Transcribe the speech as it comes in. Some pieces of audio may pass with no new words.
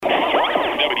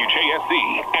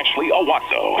Ashley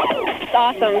Owasso. It's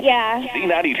awesome, yeah.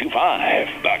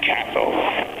 Z92.5, The Castle.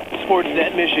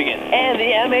 Sportsnet Michigan and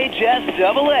the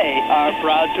MHSAA are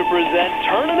proud to present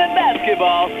tournament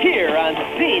basketball here on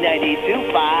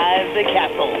Z92.5 The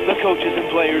Castle. The coaches and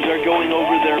players are going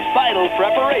over their final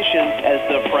preparations as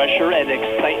the pressure and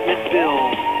excitement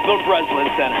builds. The Breslin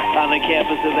Center on the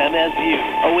campus of MSU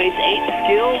awaits 8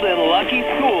 skilled and lucky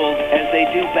schools as they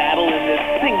do battle in this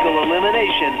single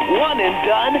elimination, one and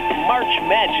done March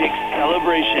Magic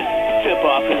celebration.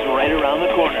 Tip-off is right around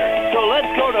the corner. So let's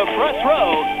go to Press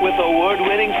Row with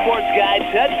award-winning sports guy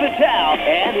Ted Patel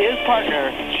and his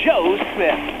partner, Joe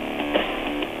Smith.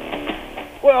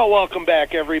 Well, welcome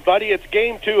back, everybody. It's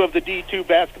Game 2 of the D2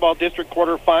 Basketball District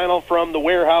quarterfinal from the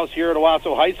warehouse here at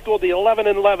Owasso High School. The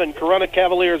 11-11 Corunna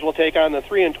Cavaliers will take on the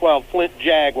 3-12 Flint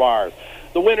Jaguars.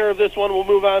 The winner of this one will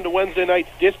move on to Wednesday night's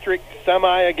district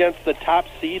semi against the top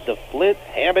seed, the Flint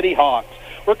Amity Hawks.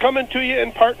 We're coming to you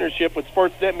in partnership with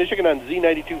Sportsnet Michigan on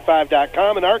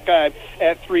Z925.com and archived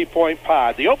at 3 Point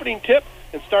Pod. The opening tip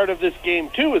and start of this Game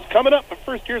 2 is coming up, but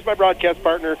first here's my broadcast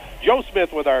partner, Joe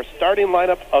Smith, with our starting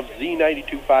lineup of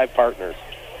Z92.5 partners.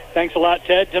 Thanks a lot,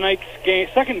 Ted. Tonight's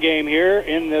second game here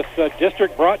in this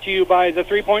district brought to you by the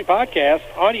 3 Point Podcast,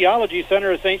 Audiology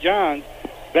Center of St. John's,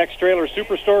 Beck's Trailer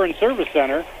Superstore and Service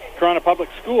Center, Corunna Public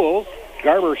Schools,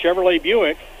 Garber Chevrolet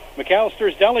Buick,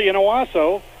 McAllister's Deli in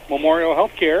Owasso, Memorial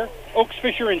Healthcare, Oaks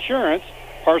Fisher Insurance,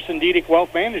 Parson Diedick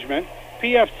Wealth Management,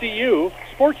 PFCU,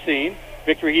 Sports Scene,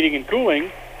 Victory Heating and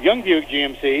Cooling, Young Buick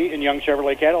GMC, and Young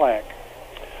Chevrolet Cadillac.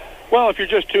 Well, if you're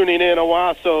just tuning in,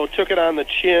 Owasso took it on the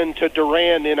chin to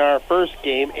Durand in our first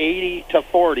game,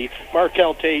 80-40.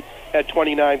 Markel Tate had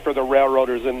 29 for the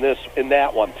Railroaders in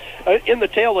that one. In the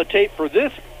tail of the tape for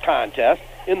this contest,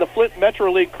 in the Flint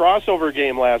Metro League crossover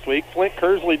game last week, Flint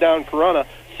Kersley down Corunna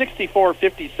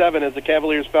 64-57 as the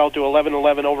Cavaliers fell to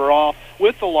 11-11 overall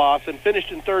with the loss and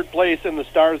finished in third place in the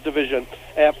Stars division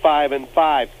at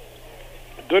 5-5.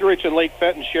 Goodrich and Lake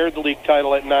Fenton shared the league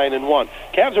title at 9-1.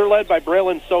 Cavs are led by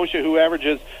Braylon Socia, who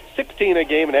averages 16 a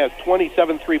game and has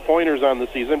 27 three-pointers on the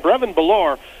season. Brevin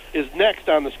Belor is next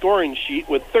on the scoring sheet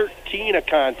with 13 a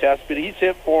contest, but he's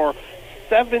hit for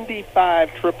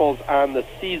 75 triples on the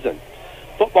season.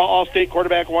 Football All-State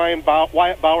quarterback Wyatt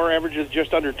Bauer averages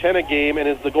just under 10 a game and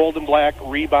is the Gold and Black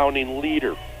rebounding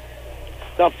leader.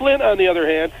 Now, Flint, on the other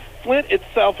hand, Flint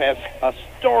itself has a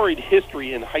storied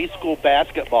history in high school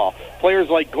basketball. Players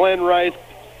like Glenn Rice,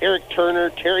 Eric Turner,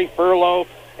 Terry Furlow,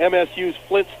 MSU's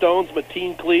Flint Stones,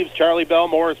 Mateen Cleaves, Charlie Bell,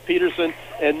 Morris Peterson,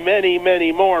 and many,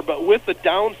 many more. But with the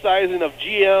downsizing of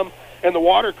GM and the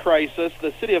water crisis,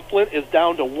 the city of Flint is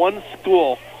down to one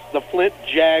school, the Flint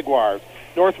Jaguars.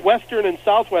 Northwestern and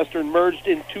Southwestern merged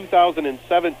in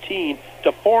 2017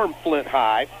 to form Flint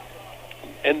High,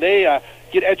 and they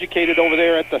get educated over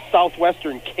there at the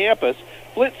Southwestern campus.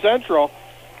 Flint Central,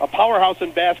 a powerhouse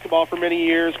in basketball for many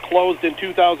years, closed in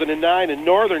 2009, and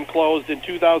Northern closed in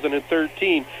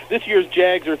 2013. This year's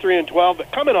Jags are 3-12,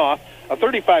 but coming off a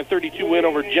 35-32 win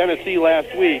over Genesee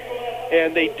last week.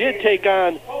 And they did take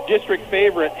on district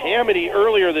favorite Amity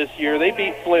earlier this year. They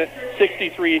beat Flint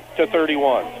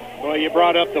 63-31. Well, you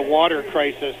brought up the water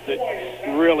crisis that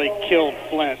really killed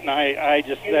Flint, and that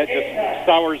just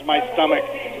sours my stomach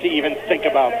to even think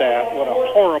about that. What a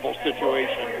horrible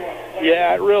situation.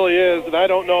 Yeah, it really is, and I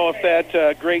don't know if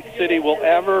that great city will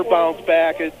ever bounce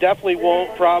back. It definitely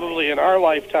won't probably in our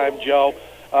lifetime, Joe.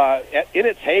 In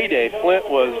its heyday,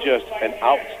 Flint was just an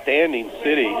outstanding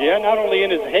city. Yeah, not only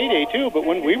in its heyday, too, but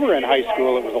when we were in high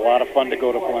school, it was a lot of fun to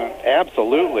go to Flint.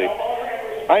 Absolutely.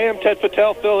 I am Ted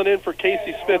Patel filling in for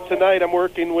Casey Smith tonight. I'm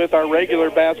working with our regular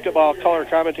basketball color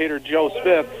commentator, Joe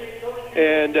Smith,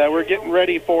 and we're getting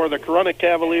ready for the Corunna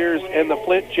Cavaliers and the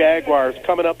Flint Jaguars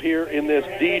coming up here in this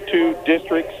D2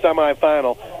 District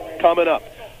semifinal coming up.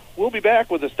 We'll be back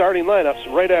with the starting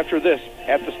lineups right after this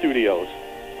at the studios.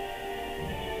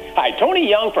 Hi, Tony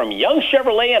Young from Young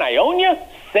Chevrolet in Ionia,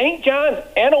 St. John's,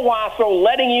 and Owasso,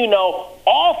 letting you know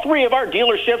all three of our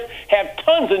dealerships have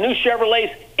tons of new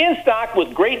Chevrolets in stock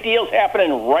with great deals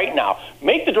happening right now.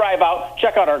 Make the drive out,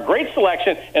 check out our great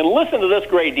selection, and listen to this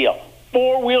great deal.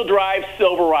 Four-wheel drive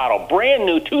Silverado, brand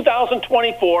new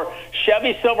 2024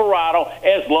 Chevy Silverado,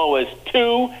 as low as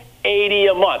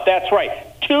 $280 a month. That's right,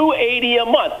 $280 a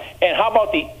month. And how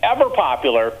about the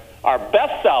ever-popular, our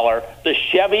bestseller, the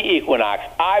Chevy Equinox?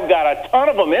 I've got a ton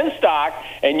of them in stock,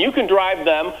 and you can drive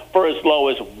them for as low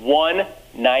as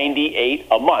 $198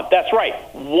 a month. That's right,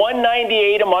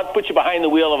 $198 a month puts you behind the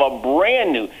wheel of a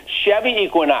brand new Chevy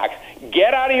Equinox.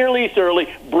 Get out of your lease early,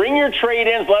 bring your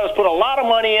trade-ins, let us put a lot of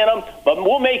money in them, but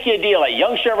we'll make you a deal at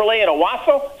Young Chevrolet in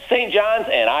Owasso, St. John's,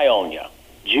 and Ionia.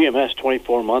 GMS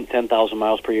 24-month, 10,000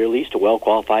 miles per year lease to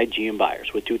well-qualified GM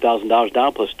buyers with $2,000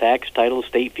 down plus tax, title,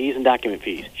 estate fees, and document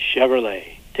fees.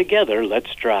 Chevrolet. Together,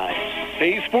 let's drive.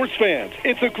 Hey, sports fans,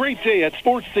 it's a great day at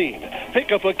Sports Scene.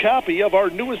 Pick up a copy of our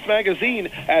newest magazine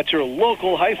at your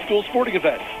local high school sporting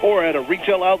event or at a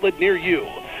retail outlet near you.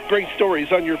 Great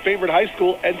stories on your favorite high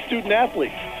school and student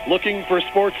athletes. Looking for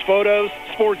sports photos?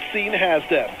 Sports Scene has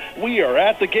them. We are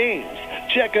at the games.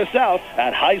 Check us out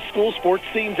at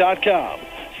highschoolsportscene.com.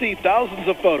 See thousands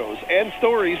of photos and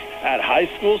stories at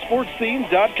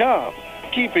highschoolsportscene.com.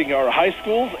 Keeping our high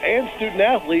schools and student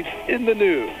athletes in the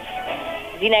news.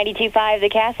 Z92.5 The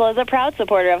Castle is a proud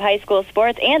supporter of high school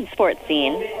sports and Sports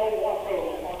Scene.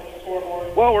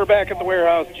 Well, we're back at the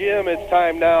warehouse gym. It's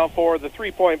time now for the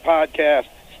 3-Point Podcast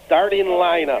starting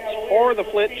lineups for the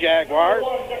Flint Jaguars.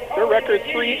 Their record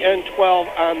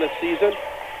 3-12 on the season.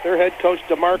 Their head coach,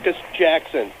 DeMarcus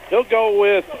Jackson. He'll go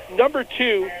with number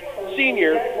 2,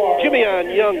 senior Jimmyon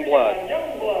Youngblood.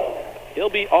 He'll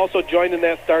be also joined in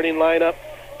that starting lineup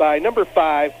by number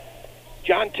 5,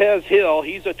 Jontez Hill.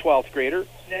 He's a 12th grader.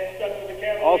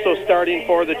 Also starting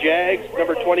for the Jags,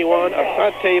 number 21,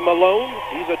 Asante Malone.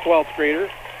 He's a 12th grader.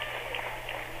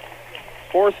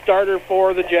 4th starter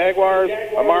for the Jaguars,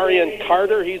 Amarian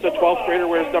Carter. He's a 12th grader,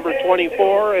 wears number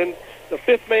 24. And the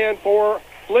 5th man for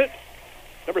Flint,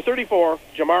 number 34,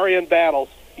 Jamarian Battles.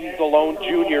 He's the lone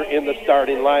junior in the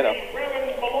starting lineup.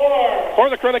 For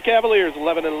the Corunna Cavaliers,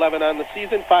 11-11 on the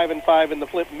season, 5-5 in the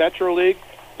Flint Metro League.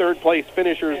 Third-place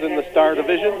finishers in the Star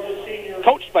Division.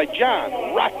 Coached by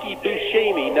John Rocky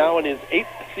Buscemi, now in his 8th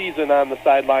season on the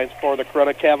sidelines for the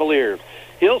Corunna Cavaliers.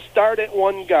 He'll start at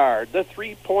one guard, the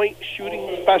three-point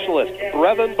shooting specialist,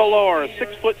 Brevin Belor, a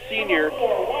 6-foot senior,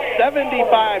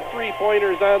 75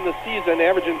 three-pointers on the season,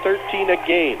 averaging 13 a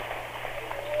game.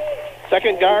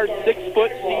 Second guard,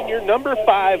 6-foot senior, number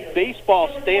 5 baseball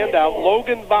standout,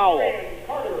 Logan Vowell.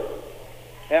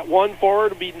 At one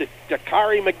forward will be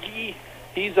Dakari McGee.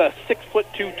 He's a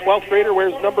 6'2", 12th grader,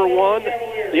 wears number 1.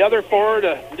 The other forward,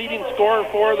 a leading scorer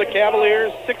for the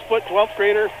Cavaliers, 6', 12th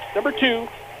grader, number 2.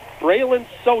 Braylon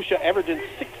Sosha, averaging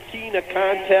 16 a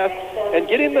contest, and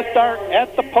getting the start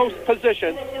at the post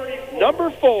position, number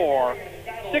 4,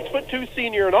 6'2"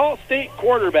 senior and all-state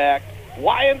quarterback,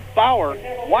 Wyatt Bauer.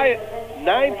 Wyatt,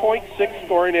 9.6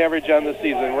 scoring average on the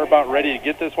season. We're about ready to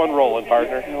get this one rolling,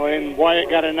 partner. And Wyatt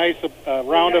got a nice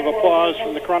round of applause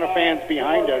from the Corunna fans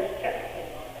behind us.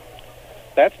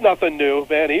 That's nothing new,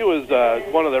 man. He was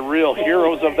one of the real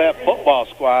heroes of that football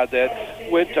squad that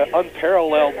went to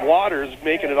unparalleled waters,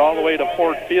 making it all the way to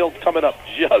Ford Field, coming up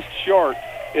just short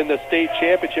in the state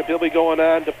championship. He'll be going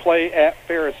on to play at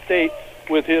Ferris State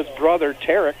with his brother,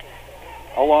 Tarek,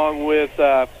 along with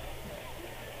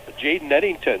Jaden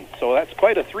Eddington. So that's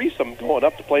quite a threesome going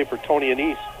up to play for Tony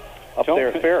Anise up there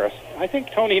at Ferris. I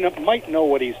think Tony might know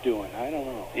what he's doing. I don't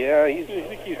know. Yeah, I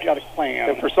think he's got a plan.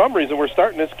 And for some reason, we're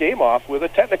starting this game off with a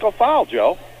technical foul,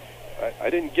 Joe. I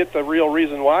didn't get the real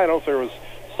reason why. I don't know if there was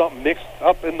something mixed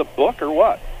up in the book or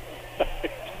what. I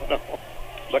don't know.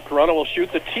 But Corunna will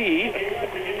shoot the tee.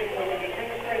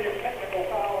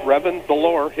 Brevin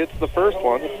Belor hits the first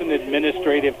one. It's an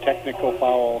administrative technical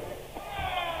foul.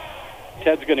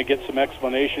 Ted's going to get some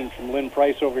explanation from Lynn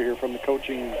Price over here from the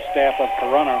coaching staff of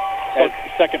Corunna.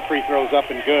 Second free throw's up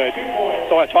and good.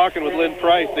 So talking with Lynn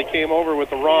Price, they came over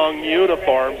with the wrong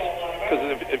uniforms.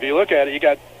 Because if you look at it, you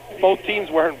got both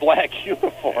teams wearing black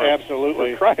uniforms.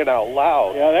 Absolutely. We're crying out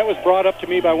loud. Yeah, that was brought up to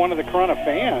me by one of the Corunna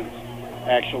fans.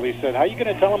 Actually said, how are you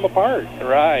going to tell them apart?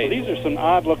 Right. Well, these are some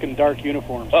odd-looking dark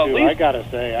uniforms, well, too, I got to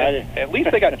say. At least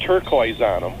they got turquoise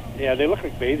on them. Yeah, they look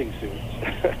like bathing suits.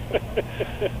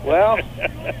 Well,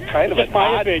 kind of just an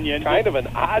my odd, opinion. Kind of an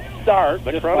odd start.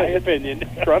 But just my opinion.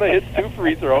 Corunna hits 2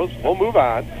 free throws. We'll move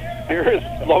on. Here is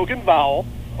Logan Vowell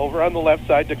over on the left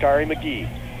side, Dakari McGee.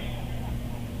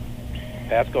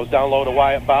 Pass goes down low to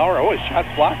Wyatt Bauer. Oh, his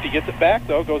shot's blocked. He gets it back,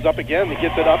 though. Goes up again. He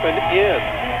gets it up and in.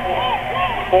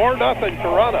 4-0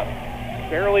 Corunna.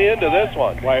 Barely into this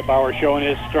one. Wyatt Bauer showing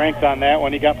his strength on that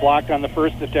one. He got blocked on the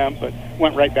first attempt, but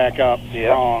went right back up.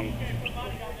 Strong.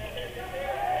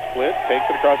 Flint takes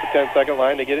it across the 10-second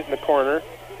line. They get it in the corner.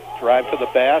 Drive to the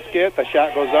basket. The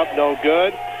shot goes up, no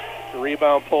good. The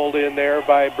rebound pulled in there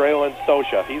by Braylon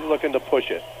Sosha. He's looking to push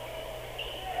it.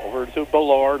 Over to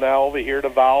Belor, now over here to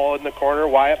Vowell in the corner.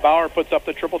 Wyatt Bauer puts up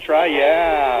the triple try.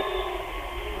 Yeah.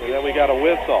 And then we got a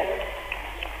whistle.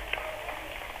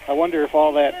 I wonder if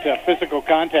all that physical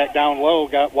contact down low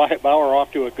got Wyatt Bauer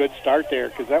off to a good start there,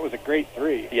 because that was a great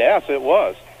three. Yes, it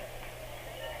was.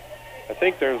 I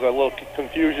think there's a little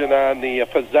confusion on the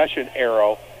possession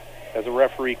arrow as the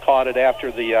referee caught it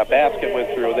after the basket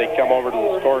went through. They come over to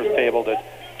the scorer's table to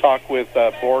talk with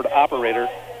board operator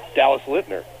Dallas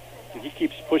Littner. He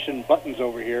keeps pushing buttons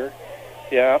over here.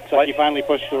 Yeah. It's like he finally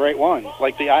pushed the right one.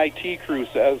 Like the IT crew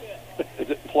says, is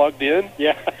it plugged in?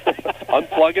 Yeah.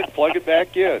 Unplug it, plug it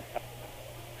back in.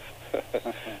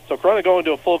 So Corunna going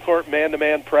to a full court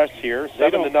man-to-man press here.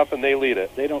 7-0, they lead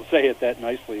it. They don't say it that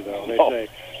nicely, though. They say,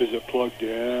 is it plugged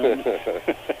in?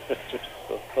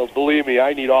 Well, believe me,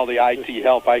 I need all the IT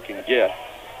help I can get.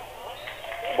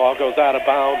 Ball goes out of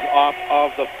bounds off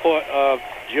of the foot of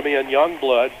Jimmy and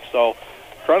Youngblood. So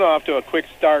Corunna off to a quick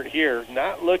start here.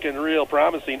 Not looking real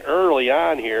promising early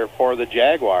on here for the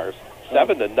Jaguars.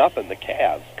 7-0, the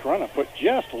Cavs. Corunna put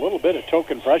just a little bit of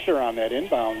token pressure on that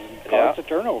inbound and caused a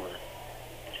turnover.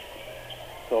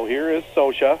 So here is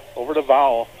Sosha over to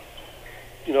Vowell.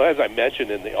 You know, as I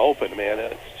mentioned in the open, man,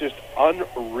 it's just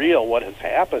unreal what has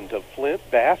happened to Flint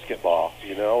basketball.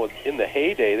 You know, in the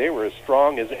heyday, they were as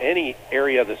strong as any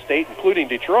area of the state, including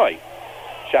Detroit.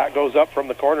 Shot goes up from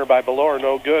the corner by Belor,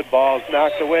 no good. Ball's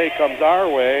knocked away, comes our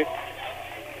way.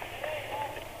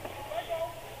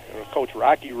 And Coach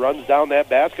Rocky runs down that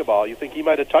basketball. You think he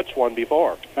might have touched one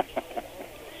before.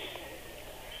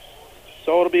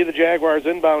 So it'll be the Jaguars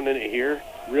inbounding it here.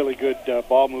 Really good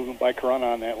ball movement by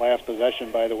Corunna on that last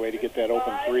possession, by the way, to get that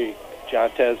open three.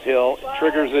 Jontez Hill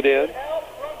triggers it in.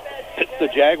 It's the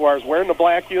Jaguars wearing the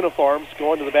black uniforms,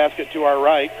 going to the basket to our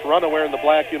right. Corunna wearing the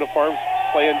black uniforms,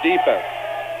 playing defense.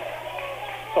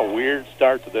 It's a weird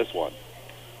start to this one.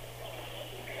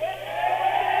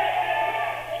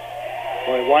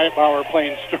 Boy, Wyatt Bauer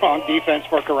playing strong defense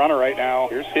for Corunna right now.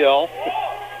 Here's Hill.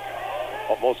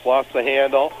 Almost lost the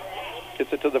handle.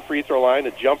 Gets it to the free throw line.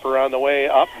 A jumper on the way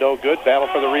up. No good. Battle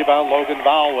for the rebound. Logan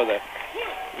Vowell with it.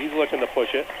 He's looking to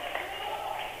push it.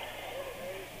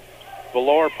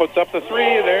 Valor puts up the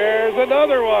three. There's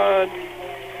another one.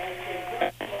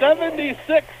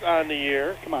 76 on the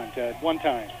year. Come on, Ted. One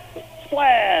time.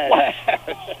 Splash!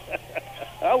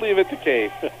 I'll leave it to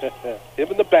Cave. Him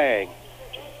and the bang.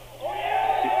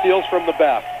 He steals from the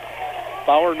best.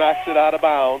 Bauer knocks it out of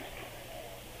bounds.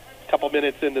 Couple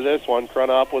minutes into this one,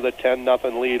 Corunna up with a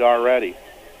 10-0 lead already.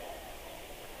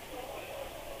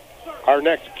 Our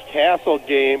next Castle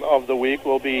game of the week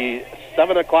will be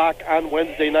 7 o'clock on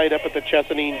Wednesday night up at the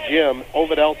Chesaning Gym.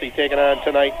 Ovid Elsie taking on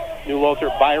tonight New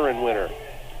Lothrop Byron winner.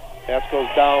 Pass goes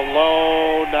down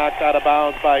low, knocked out of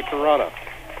bounds by Corunna.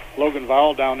 Logan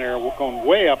Vowell down there going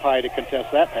way up high to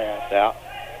contest that pass. Yeah.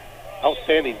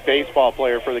 Outstanding baseball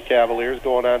player for the Cavaliers,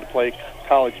 going on to play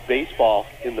college baseball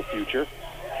in the future.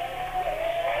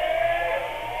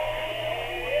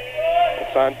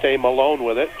 Asante Malone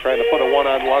with it, trying to put a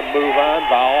one-on-one move on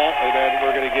Vowell, and then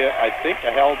we're going to get, I think,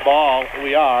 a held ball.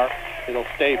 We are. It'll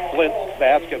stay Flint's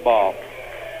basketball.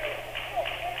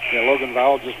 Yeah, Logan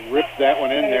Vowell just ripped that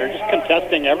one in there, just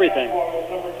contesting everything.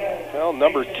 Well,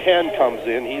 number 10 comes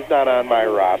in. He's not on my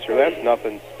roster. That's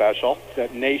nothing special.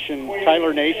 That Nation,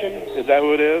 Tyler Nation? Is that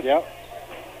who it is? Yep.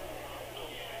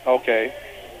 Okay.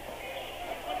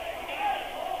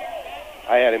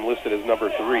 I had him listed as number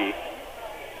 3.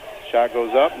 Shot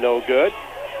goes up, no good.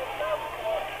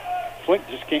 Flint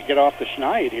just can't get off the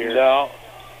schneid here. No.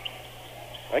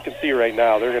 I can see right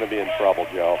now they're going to be in trouble,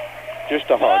 Joe. Just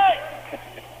a hunch.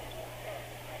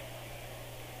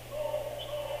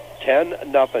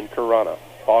 10-0 Corunna.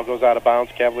 Ball goes out of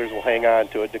bounds. Cavaliers will hang on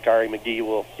to it. Dakari McGee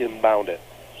will inbound it.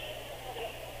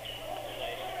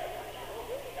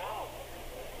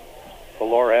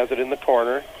 Valor has it in the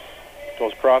corner.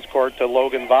 Goes cross-court to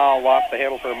Logan Vowell. Lost the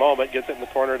handle for a moment. Gets it in the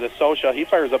corner to Sosha. He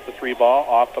fires up the three ball.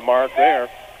 Off the mark there.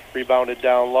 Rebounded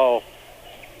down low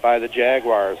by the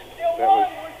Jaguars. That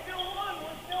was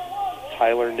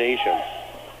Tyler Nation.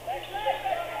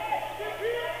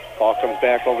 Ball comes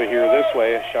back over here this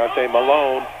way. Ashante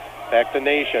Malone. Back to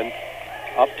Nation.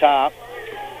 Up top.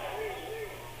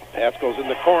 Pass goes in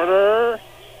the corner.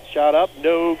 Shot up.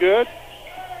 No good.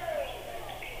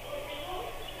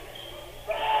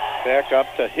 Back up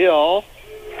to Hill,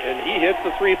 and he hits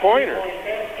the three-pointer.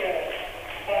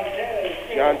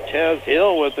 Jontez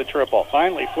Hill with the triple.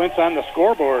 Finally, Flint's on the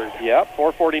scoreboard. Yep,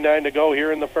 4:49 to go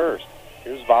here in the first.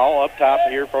 Here's Vowell up top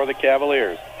here for the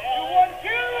Cavaliers.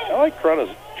 I like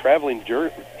Corunna's traveling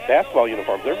basketball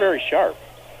uniforms. They're very sharp.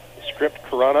 Script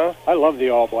Corunna. I love the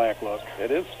all-black look.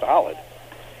 It is solid.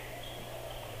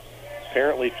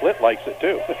 Apparently Flint likes it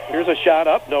too. Here's a shot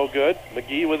up, no good.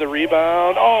 McGee with a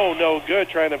rebound. Oh, no good,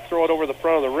 trying to throw it over the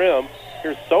front of the rim.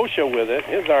 Here's Sosha with it.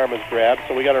 His arm is grabbed,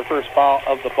 so we got our first foul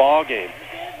of the ball game.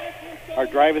 Our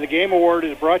Drive of the Game Award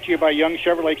is brought to you by Young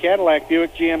Chevrolet Cadillac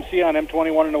Buick GMC on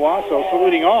M21 in Owasso,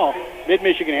 saluting all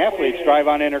Mid-Michigan athletes. Drive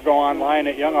on in or go online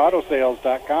at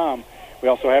youngautosales.com. We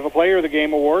also have a Player of the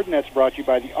Game award, and that's brought to you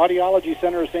by the Audiology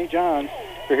Center of St. John's.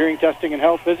 For hearing testing and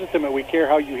health, visit them at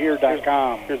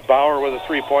wecarehowyouhear.com. Here's Bauer with a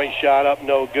three-point shot up,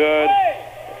 no good.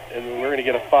 And we're going to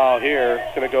get a foul here.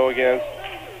 It's going to go against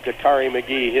Dakari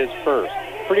McGee, his first.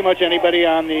 Pretty much anybody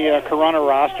on the Corunna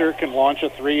roster can launch a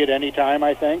three at any time,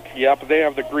 I think. Yep, they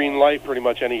have the green light pretty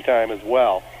much any time as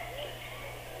well.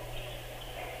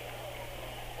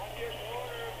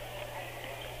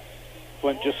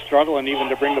 Flint just struggling even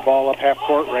to bring the ball up half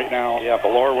court right now. Yeah,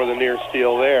 Valor with a near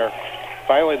steal there.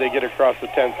 Finally, they get across the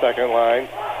 10-second line.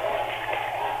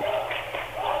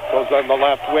 Goes on the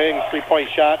left wing, three-point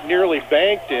shot, nearly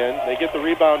banked in. They get the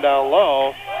rebound down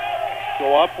low.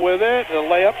 Go up with it, a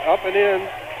layup up and in.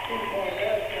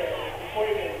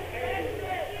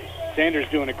 Sanders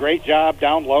doing a great job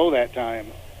down low that time.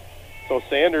 So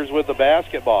Sanders with the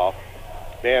basketball.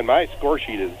 Man, my score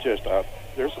sheet is just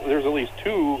there's at least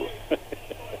two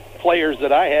players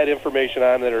that I had information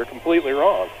on that are completely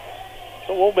wrong.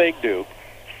 So we'll make do.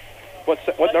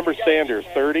 What number's Sanders?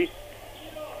 30?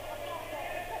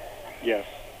 Yes.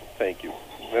 Thank you.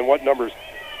 And what number's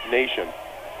Nation?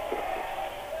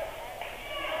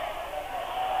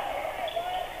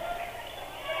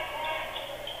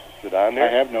 Is it on there?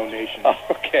 I have no Nation. Oh,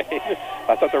 okay.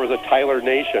 I thought there was a Tyler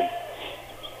Nation.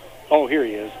 Oh, here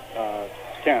he is.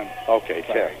 10. Okay,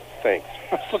 Sorry. 10. Thanks.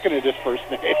 I was looking at his first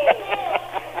name.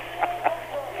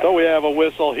 So we have a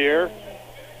whistle here.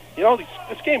 You know,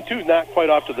 this game, too, is not quite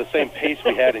off to the same pace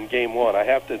we had in Game 1, I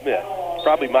have to admit.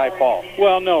 Probably my fault.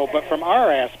 Well, no, but from our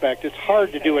aspect, it's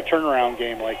hard to do a turnaround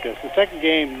game like this. The second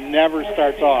game never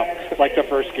starts off like the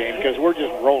first game because we're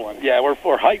just rolling. Yeah, we're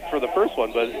hyped for the first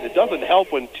one, but it doesn't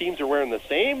help when teams are wearing the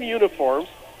same uniforms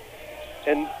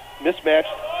and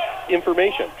mismatched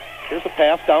information. Here's a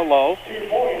pass down low.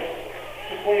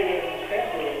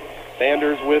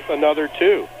 Sanders with another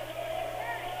two.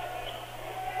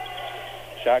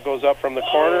 Shot goes up from the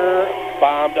corner,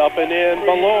 bombed up and in.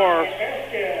 Valor.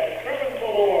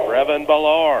 Brevin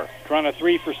Valor. Trying a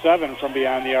 3 for 7 from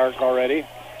beyond the arc already.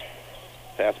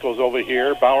 Pass goes over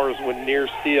here. Bowers with near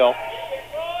steal.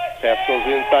 Pass goes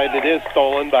inside. It is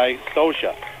stolen by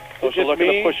Sosha. Sosha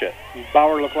looking to push it.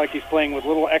 Bauer looked like he's playing with a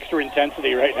little extra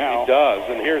intensity right now. He does.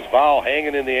 And here's Val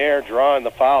hanging in the air, drawing the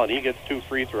foul, and he gets 2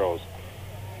 free throws.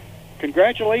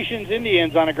 Congratulations,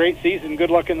 Indians, on a great season.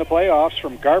 Good luck in the playoffs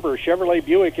from Garber Chevrolet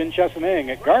Buick in Chesaning.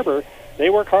 At Garber,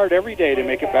 they work hard every day to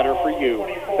make it better for you.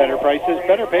 Better prices,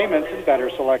 better payments, and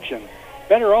better selection.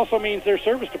 Better also means their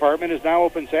service department is now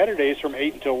open Saturdays from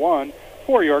 8 until 1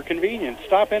 for your convenience.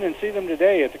 Stop in and see them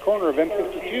today at the corner of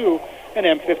M52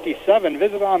 and M57.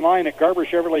 Visit online at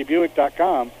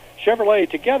GarberChevroletBuick.com. Chevrolet,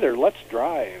 together, let's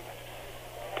drive.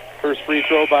 First free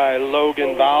throw by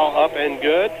Logan Val, up and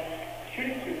good.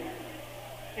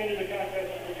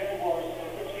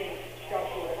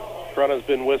 Corunna's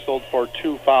been whistled for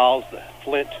 2 fouls.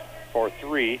 Flint for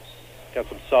 3. Got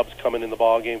some subs coming in the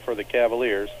ball game for the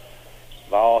Cavaliers.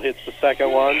 Val hits the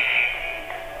second one.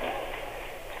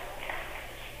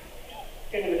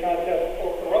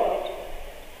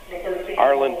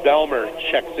 Arlen Belmer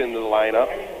checks into the lineup.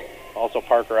 Also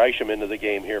Parker Isham into the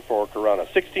game here for Corunna.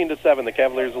 16-7, the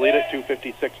Cavaliers lead it.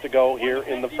 2:56 to go here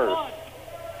in the first.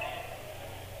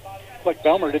 Looks like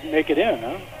Belmer didn't make it in,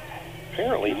 huh?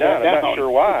 Apparently not. I'm not sure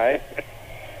why.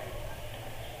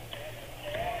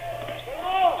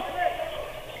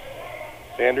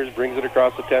 Sanders brings it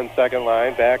across the 10-second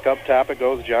line. Back up top it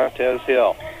goes Jontez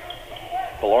Hill.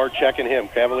 Valor checking him.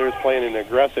 Cavaliers playing an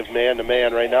aggressive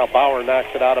man-to-man right now. Bauer knocks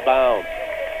it out of bounds.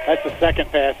 That's the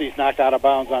second pass he's knocked out of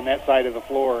bounds on that side of the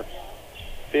floor.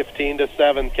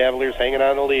 15-7, Cavaliers hanging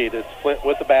on the lead. It's Flint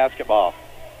with the basketball.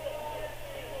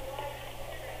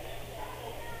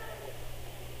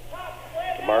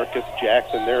 Marcus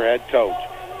Jackson, their head coach.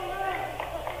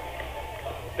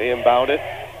 They inbound it.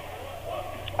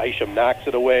 Isham knocks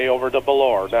it away over to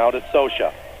Valor. Now to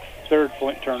Sosha. Third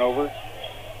Flint turnover.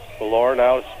 Valor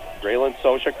now it's Braylon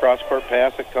Sosha. Cross-court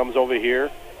pass. It comes over here.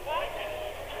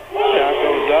 Shot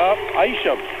goes up.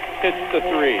 Isham hits the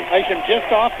 3. Isham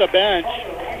just off the bench.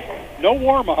 No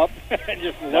warm-up.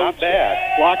 Just not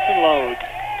bad. Locks and loads.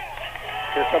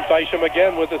 Here comes Isham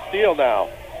again with a steal now.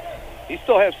 He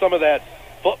still has some of that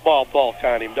football bulk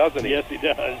on him, doesn't he? Yes, he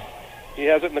does. He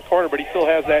has it in the corner, but he still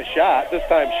has that shot, this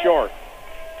time short.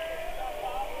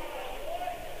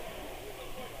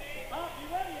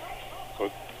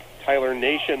 So Tyler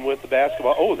Nation with the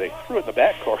basketball. Oh, they threw it in the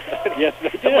backcourt. Yes, they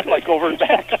did. It went like over and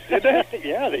back, did they?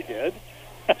 Yeah, they did.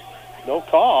 No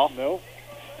call. No.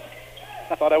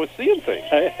 I thought I was seeing things.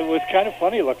 It was kind of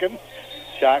funny looking.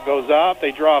 Shot goes up.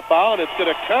 They draw a foul, and it's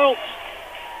going to count.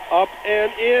 Up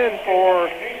and in for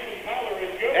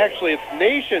Actually, it's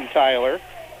Nation Tyler.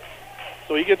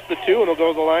 So he gets the 2, and he'll go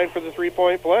to the line for the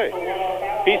 3-point play.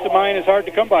 Peace of mind is hard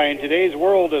to come by in today's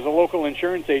world. As a local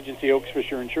insurance agency, Oaks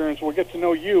Fisher Insurance will get to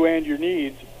know you and your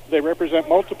needs. They represent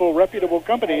multiple reputable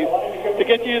companies to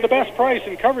get you the best price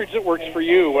and coverage that works for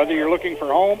you. Whether you're looking for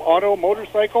home, auto,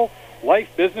 motorcycle, life,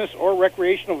 business, or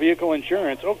recreational vehicle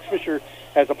insurance, Oaks Fisher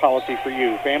has a policy for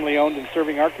you. Family-owned and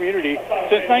serving our community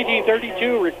since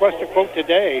 1932. Request a quote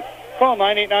today. Call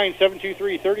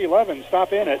 989-723-3011.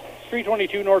 Stop in at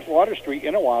 322 North Water Street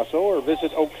in Owasso or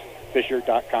visit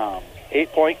oaksfisher.com.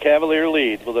 8-point Cavalier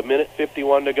lead with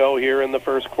 1:51 to go here in the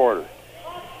first quarter.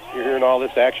 You're hearing all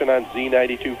this action on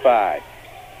Z92.5.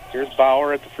 Here's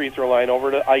Bauer at the free throw line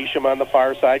over to Isham on the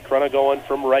far side. Corunna going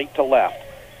from right to left.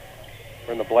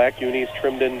 We're in the black unis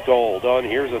trimmed in gold. Oh, and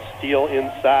here's a steal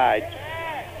inside.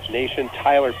 Nation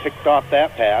Tyler picked off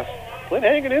that pass. Flint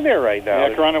hanging in there right now.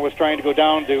 Yeah, Corunna was trying to go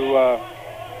down to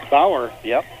Bauer.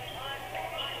 Yep.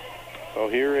 So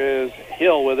here is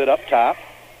Hill with it up top.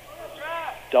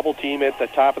 Double team at the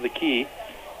top of the key.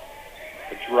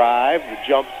 The drive, the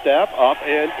jump step, up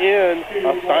and in.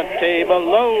 Asante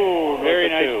Malone. Very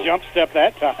nice jump step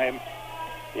that time.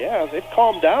 Yeah, they've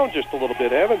calmed down just a little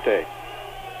bit, haven't they?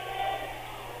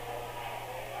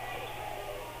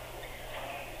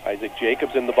 Isaac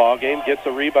Jacobs in the ball game, gets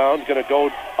a rebound, going to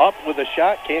go up with a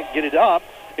shot, can't get it up.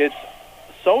 It's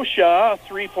Sosha,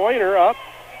 three-pointer up.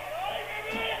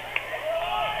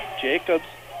 Jacobs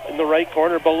in the right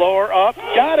corner, below or up,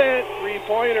 got it!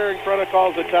 Three-pointer, and Corunna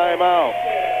calls a timeout.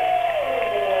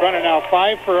 Corunna now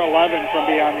 5 for 11 from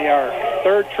beyond the arc.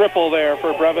 Third triple there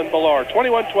for Brevin Ballor.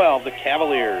 21-12, the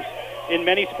Cavaliers. In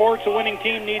many sports, a winning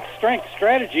team needs strength,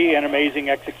 strategy, and amazing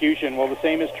execution. Well, the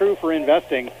same is true for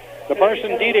investing. The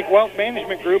Parson Diedick Wealth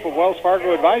Management Group of Wells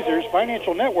Fargo Advisors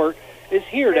Financial Network is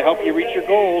here to help you reach your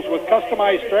goals with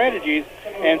customized strategies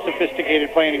and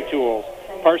sophisticated planning tools.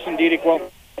 Parson Diedick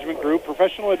Wealth Management Group,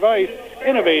 professional advice,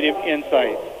 innovative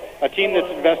insights. A team that's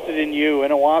invested in you.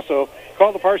 In Owasso,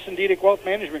 call the Parson Diedick Wealth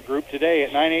Management Group today at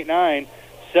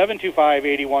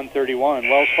 989-725-8131.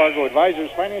 Wells Fargo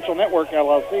Advisors Financial Network,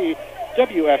 LLC,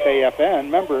 WFAFN,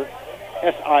 member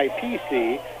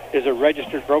SIPC, is a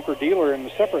registered broker-dealer and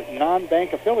a separate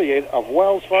non-bank affiliate of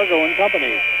Wells Fargo &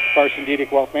 Company. Parson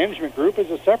Diedick Wealth Management Group is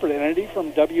a separate entity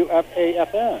from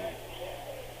WFAFN.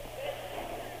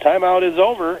 Timeout is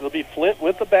over. It'll be Flint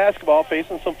with the basketball,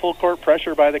 facing some full-court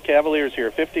pressure by the Cavaliers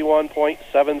here.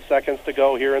 51.7 seconds to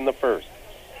go here in the first.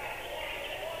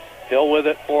 Hill with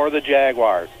it for the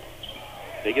Jaguars.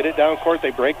 They get it down court.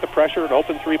 They break the pressure. An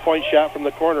open three-point shot from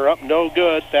the corner up. No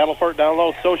good. Battle for it down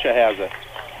low. Sosha has it.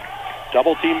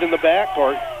 Double teamed in the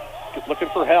backcourt. Looking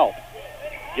for help.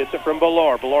 Gets it from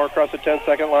Ballor. Ballor across the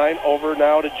 10-second line. Over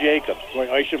now to Jacobs. Boy,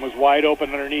 Isham was wide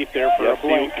open underneath there for a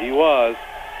blink. He was.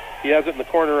 He has it in the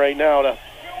corner right now to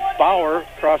Bauer.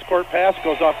 Cross-court pass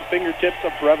goes off the fingertips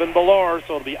of Brevin Ballor,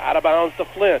 so it'll be out of bounds to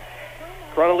Flint.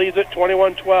 Corunna leads it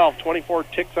 21-12. 24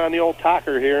 ticks on the old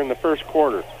talker here in the first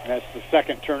quarter. That's the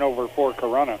second turnover for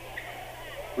Corunna.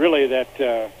 Really,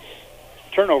 that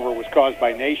turnover was caused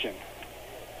by Nation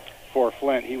for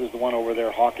Flint. He was the one over there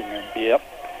hawking him. Yep.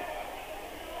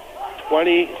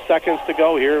 20 seconds to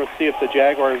go here. Let's see if the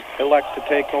Jaguars elect to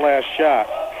take the last shot.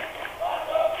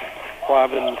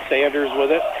 Clavin Sanders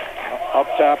with it. Up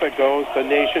top it goes to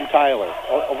Nation Tyler.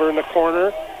 Over in the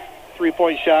corner.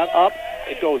 Three-point shot up.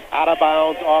 It goes out of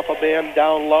bounds off a man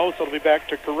down low, so it'll be back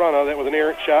to Corunna. That was an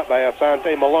errant shot by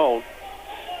Asante Malone.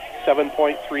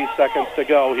 7.3 seconds to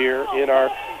go here in our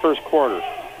first quarter.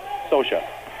 Sosha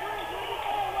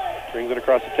brings it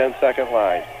across the 10-second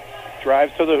line.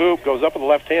 Drives to the hoop, goes up with the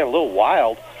left hand, a little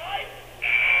wild.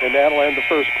 And that'll end the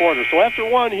first quarter. So after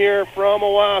one here from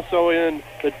Owasso in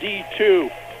the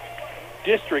D2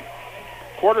 District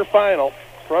quarterfinal,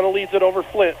 Corunna leads it over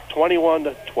Flint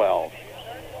 21-12.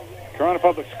 Corunna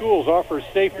Public Schools offers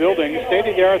safe buildings,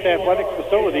 state-of-the-art athletic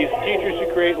facilities, and teachers who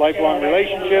create lifelong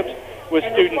relationships with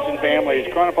students and families.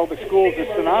 Corunna Public Schools is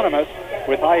synonymous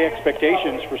with high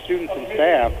expectations for students and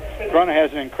staff. Corunna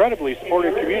has an incredibly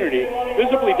supportive community,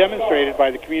 visibly demonstrated by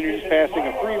the community's passing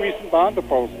of 3 recent bond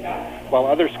proposals. While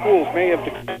other schools may have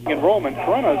declining enrollment,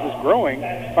 Corunna's is growing.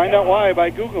 Find out why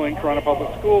by Googling Corunna Public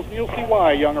Schools, and you'll see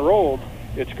why, young or old,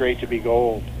 it's great to be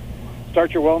gold.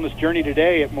 Start your wellness journey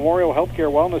today at Memorial Healthcare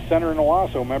Wellness Center in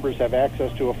Owasso. Members have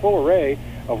access to a full array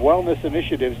of wellness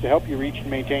initiatives to help you reach and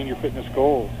maintain your fitness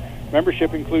goals.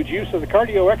 Membership includes use of the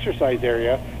cardio exercise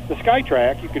area, the Sky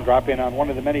Track. You can drop in on one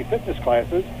of the many fitness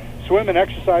classes, swim and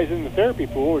exercise in the therapy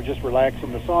pool, or just relax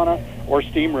in the sauna or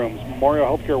steam rooms. Memorial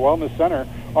Healthcare Wellness Center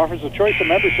offers a choice of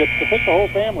memberships to fit the whole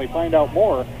family. Find out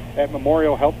more at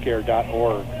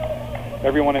memorialhealthcare.org.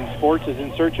 Everyone in sports is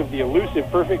in search of the elusive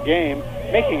perfect game,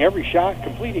 making every shot,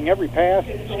 completing every pass,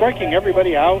 striking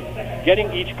everybody out,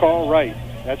 getting each call right.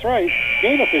 That's right.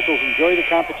 Game officials enjoy the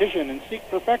competition and seek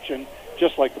perfection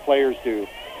just like the players do.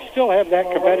 If you still have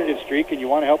that competitive streak and you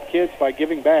want to help kids by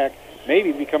giving back,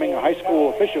 maybe becoming a high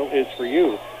school official is for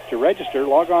you. To register,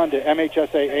 log on to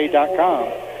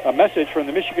MHSAA.com. A message from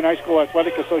the Michigan High School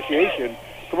Athletic Association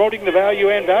promoting the value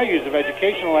and values of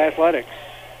educational athletics.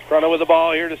 Corunna with the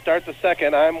ball here to start the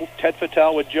second. I'm Ted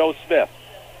Fattel with Joe Smith.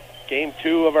 Game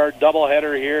 2 of our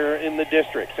doubleheader here in the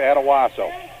districts at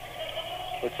Owasso.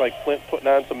 Looks like Flint putting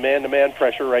on some man-to-man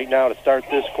pressure right now to start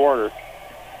this quarter.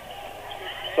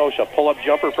 Sosha, pull-up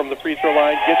jumper from the free throw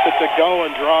line, gets it to go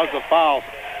and draws the foul.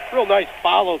 Real nice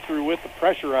follow-through with the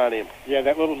pressure on him. Yeah,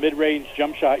 that little mid-range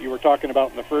jump shot you were talking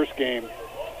about in the first game.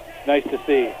 Nice to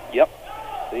see. Yep.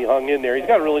 He hung in there. He's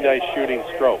got a really nice shooting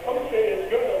stroke.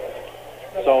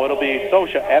 So it'll be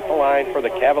Sosha at the line for the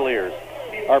Cavaliers.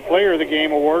 Our Player of the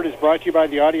Game award is brought to you by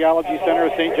the Audiology Center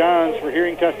of St. John's for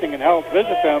hearing testing and health.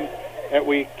 Visit them at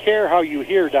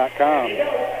wecarehowyouhear.com.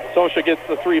 Sosha gets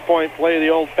the three-point play the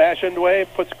old-fashioned way,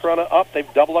 puts Corunna up.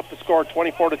 They've doubled up the score,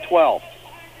 24-12.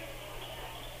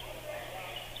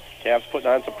 Cavs putting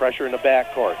on some pressure in the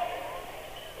backcourt.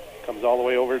 Comes all the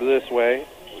way over to this way.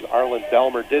 Arlen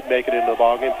Delmer did make it into the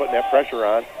ballgame, putting that pressure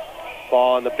on.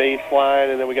 Ball on the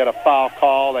baseline, and then we got a foul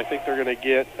called. I think they're going to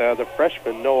get the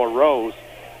freshman, Noah Rose,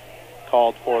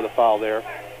 called for the foul there.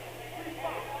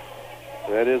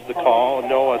 That is the call.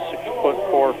 Noah,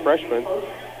 6'4" freshman.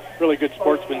 Really good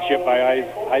sportsmanship by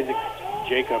Isaac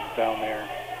Jacobs down there,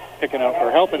 picking up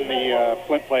or helping the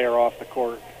Flint player off the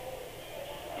court.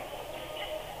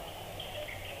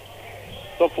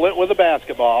 So Flint with the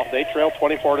basketball. They trail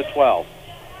 24-12.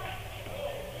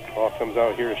 Ball comes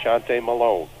out here to Shante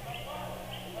Malone.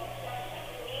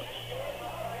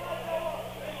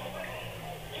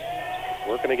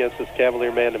 Working against this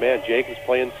Cavalier man-to-man. Jacobs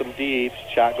playing some deep.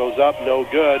 Shot goes up, no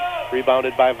good.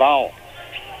 Rebounded by Vowell.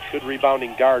 Good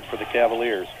rebounding guard for the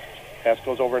Cavaliers. Pass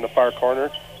goes over in the far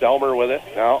corner. Delmer with it.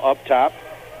 Now up top.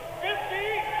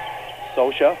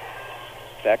 Sosha.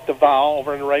 Back to Vowell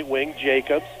over in the right wing.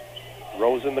 Jacobs.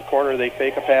 Rose in the corner. They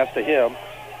fake a pass to him.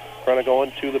 Corunna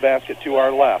going to the basket to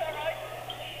our left.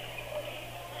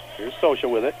 Here's Sosha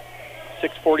with it.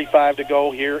 6:45 to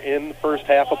go here in the first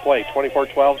half of play.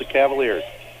 24-12 the Cavaliers.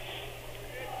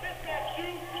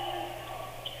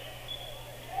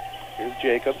 Here's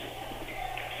Jacobs.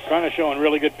 Corunna showing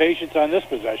really good patience on this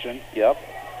possession. Yep.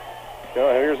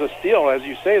 Here's a steal as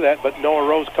you say that, but Noah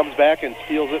Rose comes back and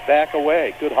steals it back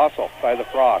away. Good hustle by the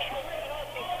Frosh.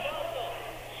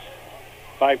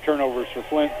 5 turnovers for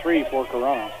Flint, 3 for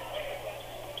Corunna.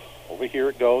 Over here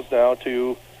it goes now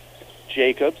to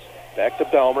Jacobs. Back to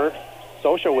Belmer.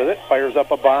 Sosha with it. Fires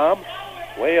up a bomb.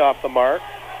 Way off the mark.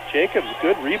 Jacobs,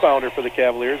 good rebounder for the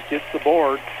Cavaliers. Gets the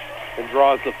board and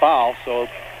draws the foul. So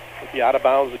it'll be out of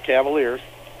bounds the Cavaliers.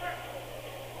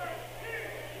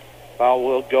 Foul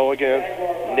will go against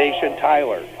Nation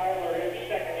Tyler.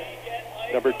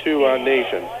 Number 2 on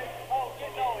Nation.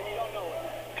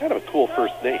 Kind of a cool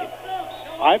first name.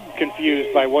 I'm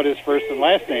confused by what his first and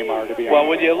last name are, to be honest. Well,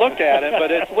 when you look at it,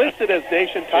 but it's listed as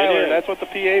Nation Tyler, and that's what the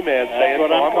PA man's saying,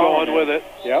 so I'm going with it.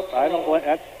 Yep, I don't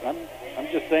blame. I'm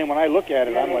just saying when I look at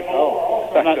it, I'm like,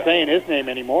 oh, I'm not saying his name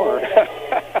anymore.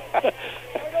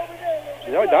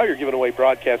 Now you're giving away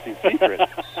broadcasting secrets.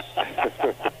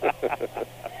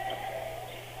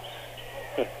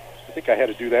 I think I had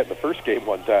to do that in the first game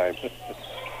one time.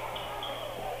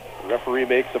 The referee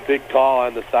makes a big call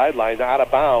on the sideline, out of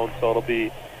bounds, so it'll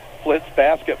be Flint's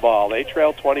basketball. They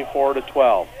trail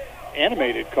 24-12.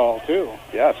 Animated call, too.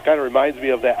 Yes, kind of reminds me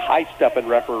of that high-stepping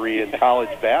referee in college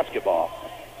basketball.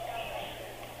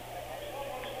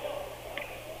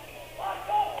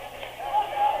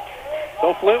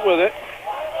 So Flint with it,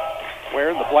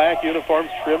 wearing the black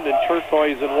uniforms trimmed in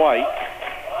turquoise and white.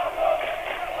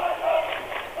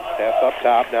 Pass up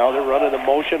top. Now they're running a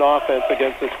motion offense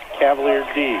against this Cavalier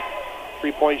D.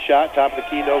 3-point shot, top of the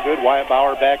key, no good. Wyatt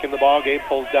Bauer back in the ball game,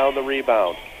 pulls down the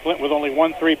rebound. Flint with only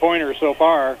 1 3-pointer so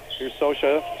far. Here's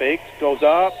Sosha, fakes, goes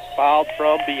up, fouled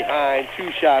from behind.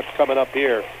 2 shots coming up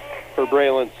here for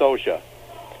Braylon Sosha.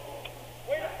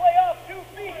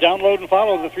 Download and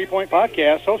follow the 3-Point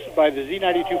Podcast, hosted by the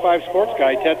Z92.5 sports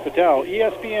guy, Ted Fattel,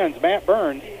 ESPN's Matt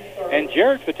Burns, and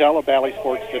Jared Fattel of Valley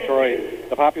Sports Detroit.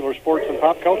 The popular sports and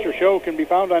pop culture show can be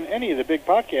found on any of the big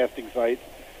podcasting sites.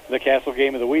 The Castle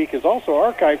Game of the Week is also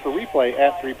archived for replay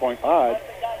at 3-Point Pod.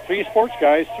 3 sports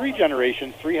guys, 3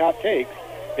 generations, 3 hot takes.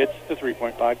 It's the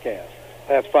 3-Point Podcast.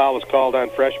 That foul was called on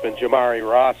freshman Jamari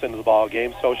Ross into the ball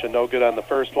game. Sosha no good on the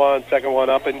first one. Second one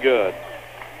up and good.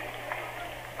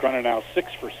 Corunna now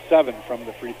 6 for 7 from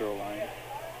the free throw line.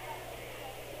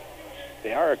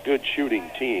 They are a good shooting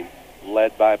team,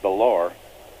 led by Belor.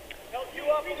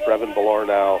 Brevin Belor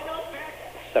now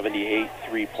 78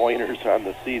 three-pointers on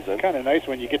the season. Kind of nice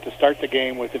when you get to start the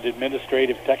game with an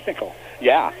administrative technical.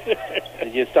 Yeah,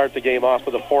 and you start the game off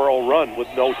with a 4-0 run with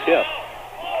no tip.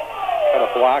 Got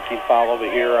a blocking foul over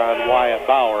here on Wyatt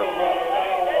Bauer.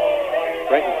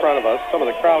 Right in front of us. Some of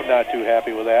the crowd not too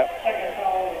happy with that.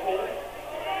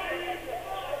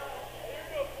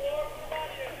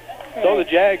 So the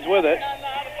Jags with it.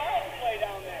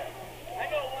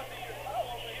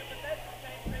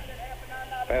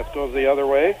 Pass goes the other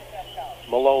way.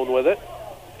 Malone with it.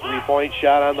 Three-point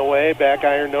shot on the way. Back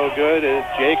iron no good. And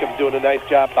Jacobs doing a nice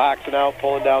job boxing out,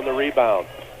 pulling down the rebound.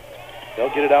 They'll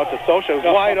get it out to Socha.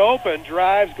 Wide open.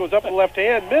 Drives, goes up with the left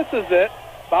hand, misses it.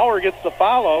 Bauer gets the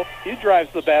follow. He drives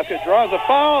to the basket, draws a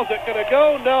foul. Is it going to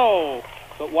go? No.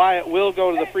 But Wyatt will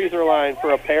go to the free throw line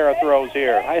for a pair of throws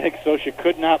here. I think Socha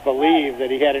could not believe that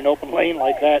he had an open lane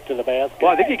like that to the basket.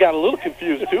 Well, I think he got a little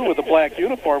confused, too, with the black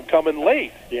uniform coming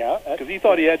late. Yeah. Because he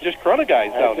thought he had just Corunna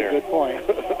guys down there. That's a good point.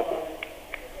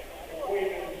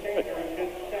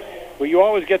 Well, you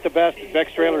always get the best at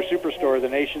Beck's Trailer Superstore, the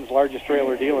nation's largest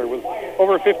trailer dealer. With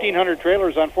over 1,500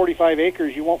 trailers on 45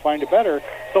 acres, you won't find a better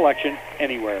selection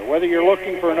anywhere. Whether you're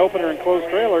looking for an open or enclosed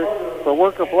trailer for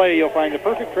work or play, you'll find the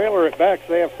perfect trailer at Beck's.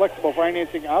 They have flexible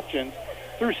financing options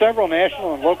through several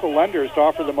national and local lenders to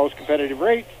offer the most competitive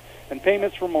rates and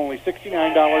payments from only $69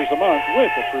 a month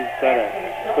with approved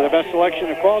credit. For the best selection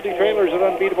of quality trailers at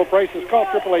unbeatable prices, call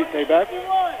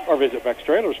 888-SAY-BECK or visit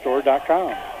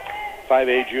BecksTrailerStore.com.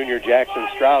 5A junior Jackson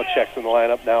Stroud checks in the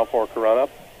lineup now for Corunna.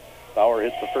 Bauer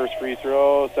hits the first free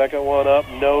throw, second one up,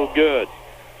 no good.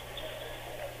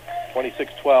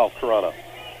 26-12 Corunna.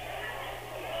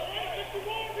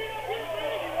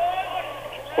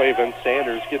 Quaven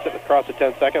Sanders gets it across the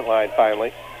 10-second line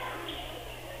finally.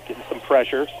 Getting some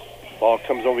pressure. Ball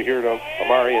comes over here to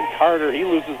Amarian Carter. He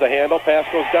loses the handle.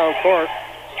 Pass goes down court.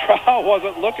 Stroud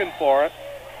wasn't looking for it.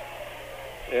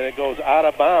 And it goes out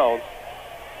of bounds.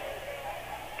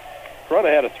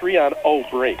 Corunna had a 3-on-0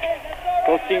 break.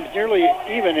 Both teams nearly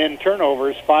even in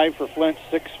turnovers. 5 for Flint,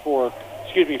 5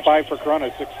 for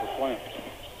Corunna, 6 for Flint.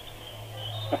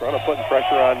 Corunna putting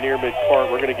pressure on near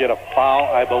midcourt. We're going to get a foul,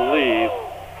 I believe.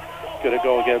 It's going to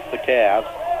go against the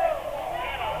Cavs.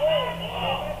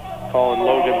 Calling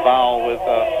Logan Vowell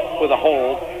with a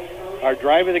hold. Our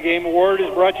Drive of the Game award is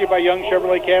brought to you by Young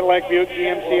Chevrolet Cadillac Buick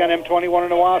GMC on M21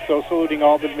 in Owasso, saluting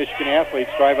all the Michigan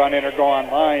athletes. Drive on in or go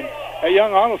online at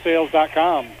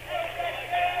YoungAutoSales.com.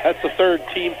 That's the third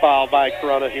team foul by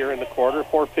Corunna here in the quarter.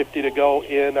 4:50 to go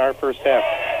in our first half.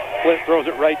 Flint throws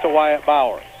it right to Wyatt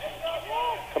Bauer.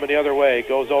 Coming the other way,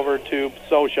 goes over to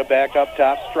Socha, back up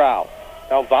top, Stroud.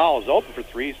 Now Vowell's open for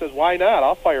three. He says, why not?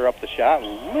 I'll fire up the shot. A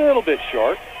little bit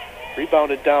short.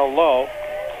 Rebounded down low.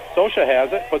 Socha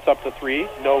has it, puts up the three.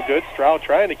 No good. Stroud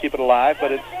trying to keep it alive,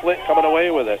 but it's Flint coming away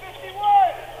with it.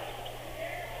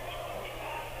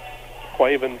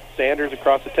 Quaven Sanders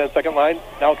across the 10-second line.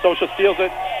 Now Socha steals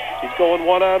it. He's going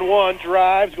one-on-one,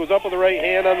 drives, goes up with the right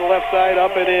hand on the left side,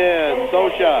 up and in.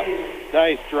 Socha,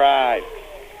 nice drive.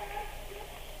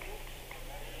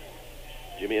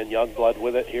 Jimmy and Youngblood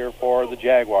with it here for the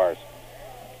Jaguars.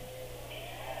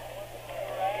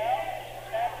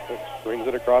 Brings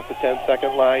it across the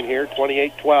 10-second line here,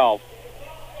 28-12.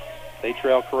 They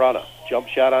trail Corunna. Jump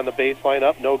shot on the baseline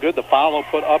up, no good. The follow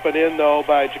put up and in, though,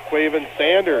 by Jaquavian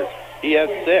Sanders. He has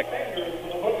 6.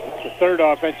 It's the third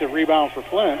offensive rebound for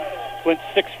Flint. Flint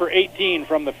 6 for 18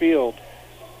 from the field.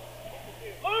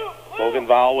 Logan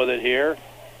Vowell with it here.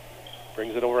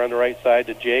 Brings it over on the right side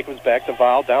to Jacobs, back to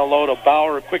Vowell, down low to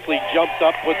Bauer, quickly jumps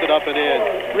up, puts it up and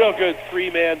in. Real good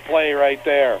three-man play right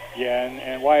there. Yeah,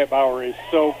 and Wyatt Bauer is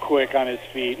so quick on his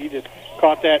feet. He just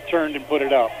caught that, turned, and put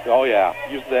it up. Oh, yeah,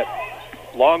 used that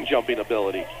long jumping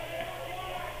ability.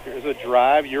 Here's a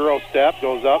drive, Euro step,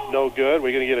 goes up, no good.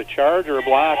 We're going to get a charge or a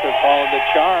block, or calling the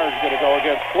charge, going to go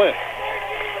against Flint.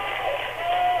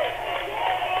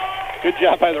 Good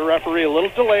job by the referee. A little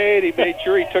delayed. He made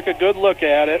sure he took a good look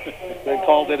at it, then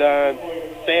called it on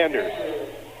Sanders.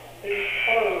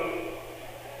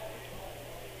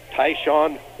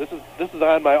 Tyshawn, this is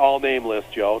on my all-name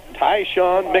list, Joe.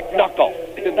 Tyshawn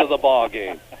McNuckle into the ball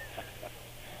game.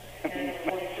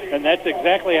 And that's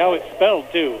exactly how it's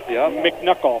spelled, too. Yeah.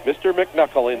 McNuckle. Mr.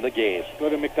 McNuckle in the game. Go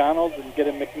to McDonald's and get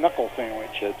a McNuckle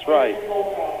sandwich. That's right.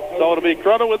 So it'll be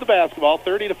Corunna with the basketball.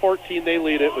 30-14, they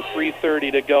lead it with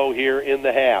 3:30 to go here in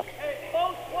the half.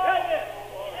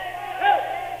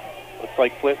 Looks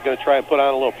like Flint's going to try and put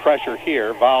on a little pressure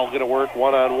here. Vowell's going to work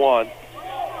one-on-one.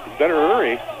 He's better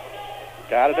hurry.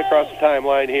 Got it across the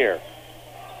timeline here.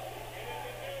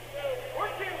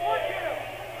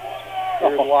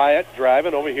 Here's Wyatt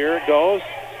driving. Over here it goes.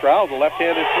 Stroud, the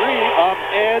left-handed three, up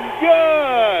and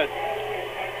good.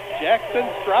 Jackson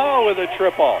Stroud with a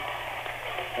triple.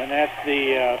 And that's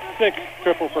the sixth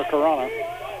triple for Corunna.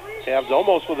 Cavs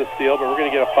almost with a steal, but we're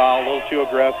going to get a foul. A little too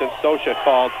aggressive. Sosha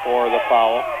called for the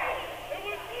foul.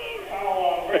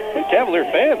 The Cavalier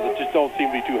fans just don't seem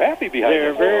to be too happy behind They're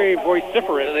them. very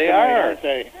vociferous. They tonight, are. aren't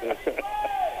they?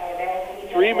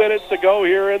 3 minutes to go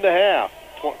here in the half.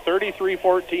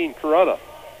 33-14, Corunna.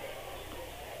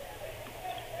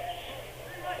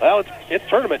 Well, it's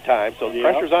tournament time, so the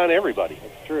pressure's on everybody.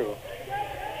 That's true.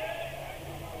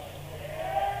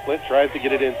 Flint tries to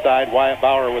get it inside. Wyatt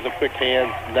Bauer with a quick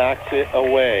hand knocks it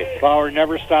away. Bauer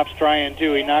never stops trying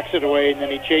to. He knocks it away, and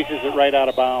then he chases it right out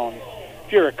of bounds.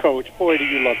 If you're a coach, boy, do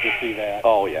you love to see that.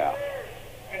 Oh, yeah.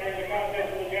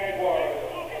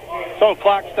 So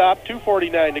clock stop,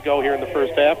 2:49 to go here in the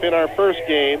first half. In our first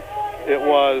game, it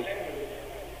was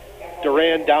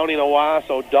Durand downing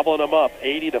Owasso, doubling them up,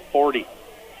 80-40.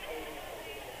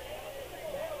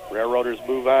 Railroaders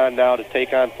move on now to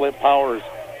take on Flint Powers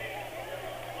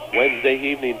Wednesday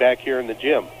evening back here in the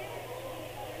gym.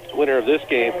 Winner of this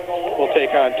game will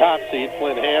take on top seed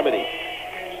Flint Hamady.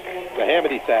 The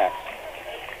Hamady Sacks.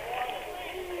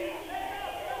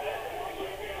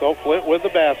 So Flint with the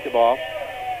basketball.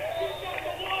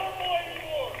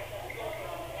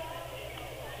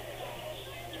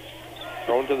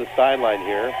 Thrown to the sideline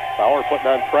here. Bauer putting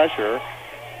on pressure.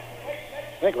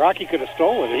 I think Rocky could have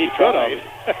stolen it. He could have.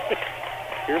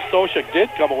 Here's Soshik did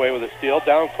come away with a steal.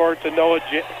 Down court to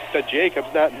to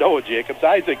Jacobs, not Noah Jacobs,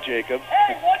 Isaac Jacobs.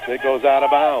 That goes out of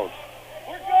bounds.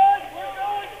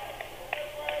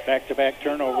 Back-to-back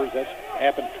turnovers. That's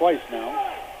happened twice now.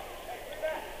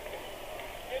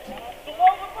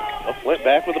 Well, Flint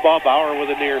back with the ball. Bauer with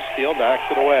a near steal,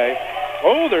 knocks it away.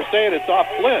 Oh, they're saying it's off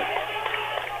Flint.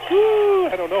 Woo,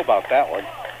 I don't know about that one.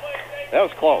 That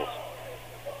was close.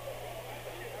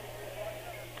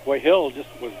 Boy, Hill just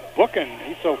was booking.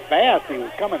 He's so fast. He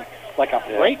was coming like a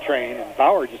freight train, and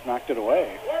Bauer just knocked it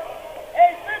away.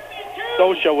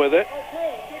 Sosha with it.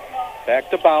 Back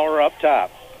to Bauer up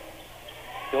top.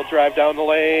 He'll drive down the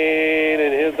lane,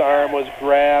 and his arm was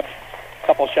grabbed.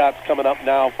 Couple shots coming up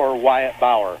now for Wyatt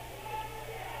Bauer.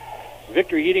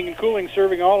 Victory Heating and Cooling,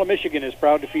 serving all of Michigan, is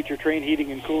proud to feature Train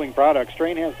Heating and Cooling products.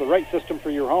 Train has the right system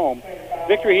for your home.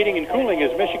 Victory Heating and Cooling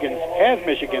has Michigan's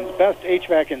best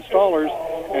HVAC installers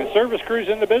and service crews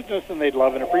in the business, and they'd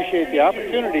love and appreciate the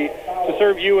opportunity to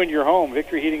serve you and your home.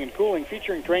 Victory Heating and Cooling,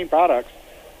 featuring Train products,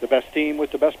 the best team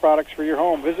with the best products for your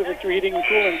home. Visit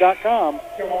victoryheatingandcooling.com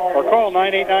or call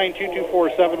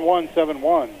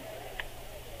 989-224-7171.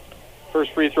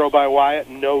 First free throw by Wyatt,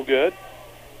 no good.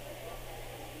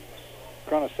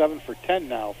 Corunna 7 for 10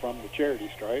 now from the charity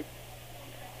stripe.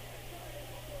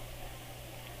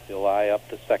 He'll eye up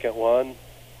the second one.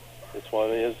 This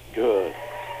one is good.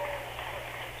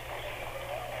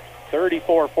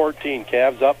 34-14,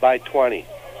 Cavs up by 20.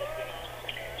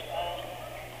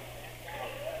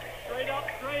 Straight up,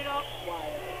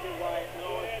 Wyatt.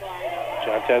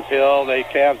 Jontez Hill, the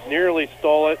Cavs nearly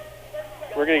stole it.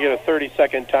 We're going to get a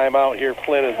 30-second timeout here,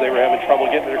 Flint, as they were having trouble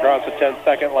getting it across the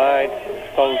 10-second line.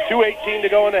 So 2:18 to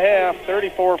go in the half,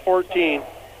 34-14,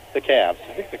 the Cavs.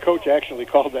 I think the coach actually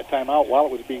called that timeout while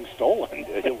it was being stolen.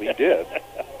 We did.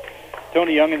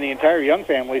 Tony Young and the entire Young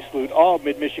family salute all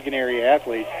mid-Michigan area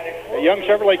athletes. At Young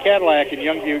Chevrolet Cadillac and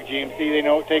Young Buick GMC, they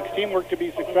know it takes teamwork to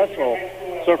be successful.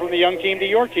 So from the Young team to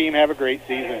your team, have a great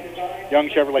season. Young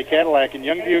Chevrolet Cadillac and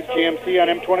Young Buick GMC on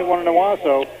M21 in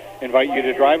Owasso invite you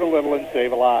to drive a little and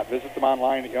save a lot. Visit them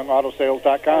online at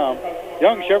youngautosales.com.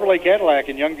 Young Chevrolet Cadillac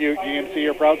and Young Buick GMC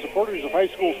are proud supporters of high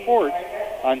school sports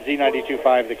on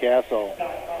Z92.5 The Castle.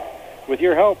 With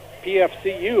your help,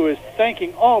 PFCU is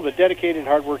thanking all the dedicated,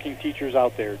 hardworking teachers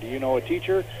out there. Do you know a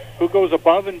teacher who goes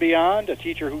above and beyond, a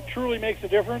teacher who truly makes a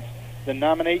difference? Then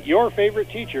nominate your favorite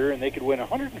teacher, and they could win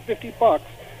 $150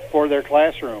 for their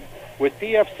classroom with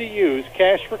PFCU's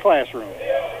Cash for Classroom.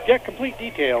 Get complete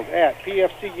details at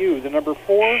PFCU, the number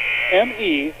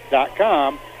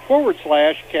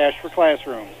 4me.com/Cash for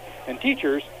Classrooms. And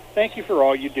teachers, thank you for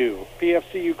all you do.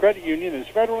 PFCU Credit Union is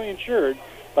federally insured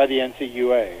by the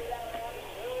NCUA.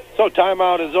 So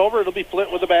timeout is over. It'll be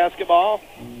Flint with the basketball.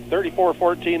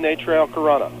 34-14, they trail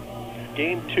Corunna.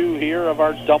 Game 2 here of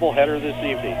our doubleheader this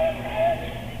evening.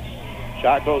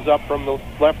 Shot goes up from the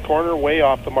left corner, way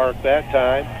off the mark that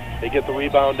time. They get the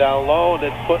rebound down low, and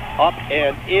it's put up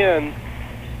and in.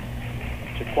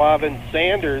 Jaquavin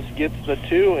Sanders gets the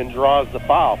 2 and draws the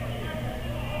foul.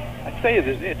 I'd say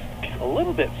it's a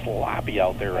little bit sloppy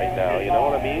out there right now, you know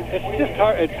what I mean? It's just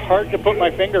hard. It's hard to put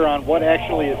my finger on what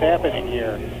actually is happening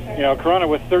here. You know, Corunna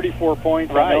with 34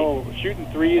 points. Right. I know shooting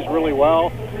threes really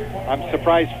well. I'm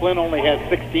surprised Flint only has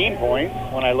 16 points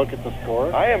when I look at the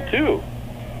score. I am too.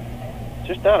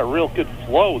 Just not a real good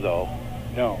flow, though.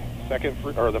 No.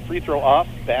 The free throw off,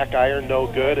 back iron, no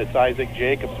good. It's Isaac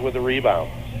Jacobs with the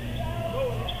rebound.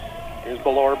 Here's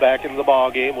Ballore back into the ball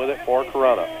game with it for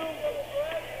Corunna.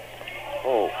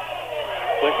 Oh,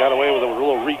 Flint got away with a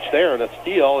little reach there and a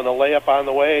steal and a layup on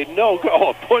the way. No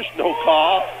go, a push, no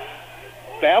call.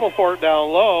 Battle for it down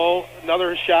low.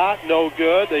 Another shot, no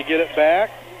good. They get it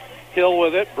back. Hill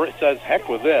with it. Britt says, heck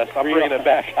with this. I'm bringing it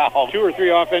back out. 2 or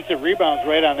 3 offensive rebounds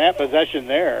right on that possession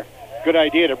there. Good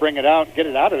idea to bring it out and get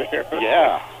it out of there.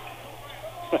 Yeah.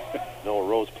 Noah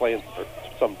Rose playing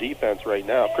some defense right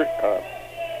now.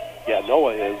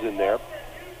 Noah is in there.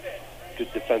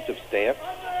 Good defensive stance.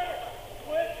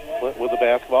 Flint with the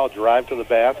basketball, drive to the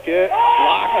basket.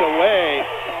 Blocked away.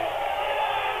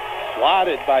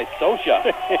 Swatted by Sosha.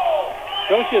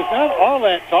 Sosha's not all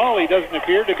that tall, he doesn't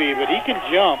appear to be, but he can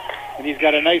jump, and he's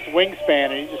got a nice wingspan,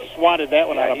 and he just swatted that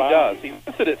one out of bounds. He does. He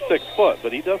listed at 6 foot,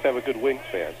 but he does have a good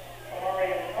wingspan.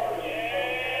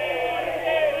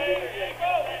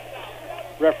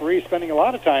 Referee spending a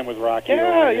lot of time with Rocky.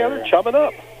 Yeah, they're chumming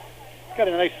up. He's got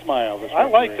a nice smile. This I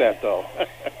like referee. that, though.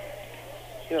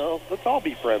 You know, let's all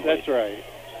be friendly. That's right.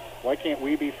 Why can't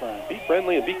we be friends? Be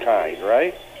friendly and be kind,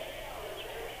 right?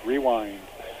 Rewind.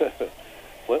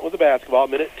 Flint with the basketball.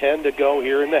 Minute 10 to go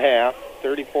here in the half.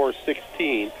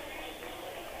 34-16.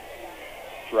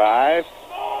 Drive.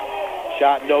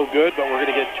 Shot no good, but we're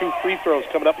going to get 2 free throws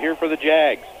coming up here for the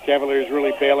Jags. Cavaliers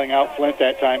really bailing out Flint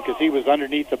that time because he was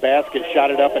underneath the basket,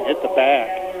 shot it up, and hit the back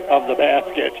of the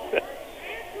basket.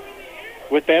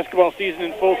 With basketball season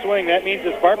in full swing, that means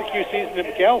it's barbecue season at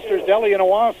McAllister's Deli in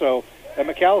Owasso. At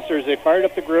McAllister's, they fired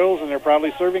up the grills, and they're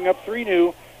probably serving up 3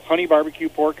 new honey barbecue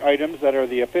pork items that are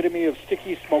the epitome of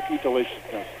sticky, smoky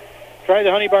deliciousness. Try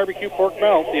the honey barbecue pork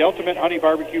melt, the ultimate honey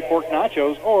barbecue pork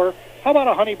nachos, or how about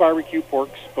a honey barbecue pork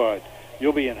spud?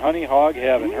 You'll be in honey hog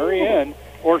heaven. Hurry in.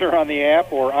 Order on the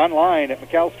app or online at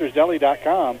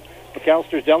McAllistersDeli.com.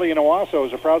 McAllister's Deli in Owasso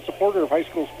is a proud supporter of high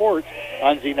school sports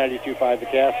on Z92.5 The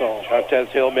Castle. Montez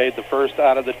Hill made the first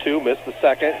out of the 2, missed the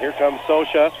second. Here comes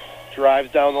Sosha.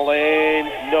 Drives down the lane.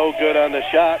 No good on the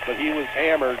shot, but he was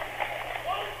hammered.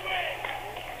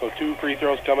 So 2 free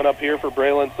throws coming up here for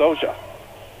Braylon Sosha.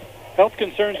 Health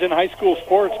concerns in high school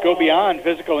sports go beyond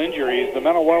physical injuries. The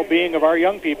mental well-being of our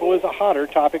young people is a hotter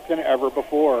topic than ever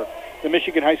before. The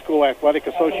Michigan High School Athletic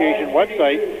Association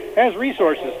website has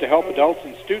resources to help adults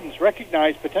and students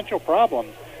recognize potential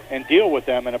problems and deal with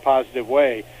them in a positive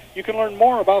way. You can learn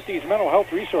more about these mental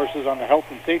health resources on the health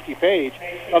and safety page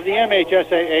of the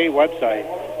MHSAA website.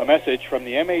 A message from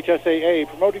the MHSAA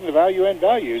promoting the value and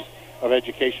values of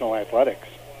educational athletics.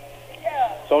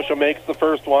 Sosha makes the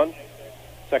first one.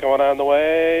 Second one on the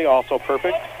way, also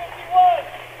perfect.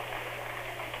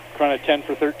 Corunna 10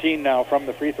 for 13 now from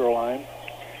the free throw line.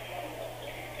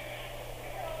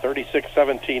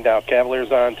 36-17 now.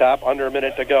 Cavaliers on top. Under a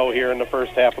minute to go here in the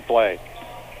first half of play.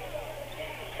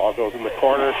 Ball goes in the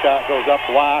corner. Shot goes up,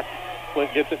 blocked.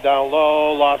 Flint gets it down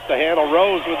low. Lost the handle.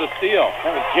 Rose with a steal.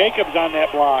 That was Jacobs on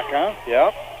that block, huh?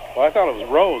 Yep. Well, I thought it was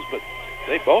Rose, but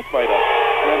they both might have.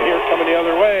 And then here coming the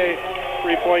other way.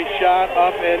 3-point shot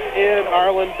up and in.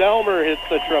 Arlen Delmer hits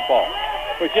the triple.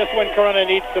 But just when Corunna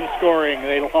needs some scoring,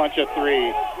 they launch a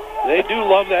 3. They do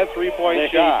love that 3-point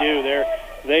shot. They do.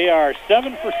 They are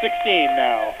 7 for 16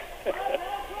 now.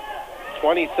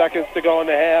 20 seconds to go in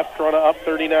the half. Corunna up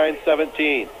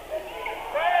 39-17.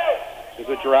 There's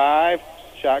a drive.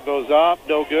 Shot goes up.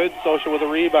 No good. Sosha with a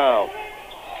rebound.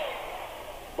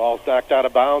 Ball's knocked out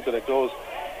of bounds, and it goes...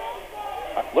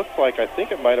 Looks like I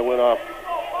think it might have went off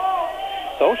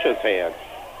Sosha's hand.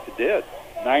 It did.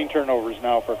 9 turnovers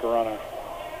now for Corunna.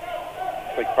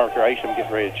 Looks like Parker Isham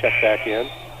getting ready to check back in.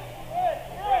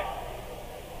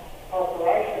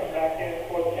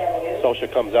 Sosha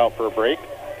comes out for a break.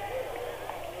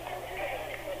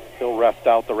 He'll rest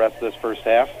out the rest of this first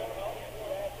half.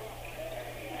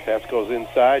 Pass goes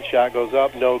inside. Shot goes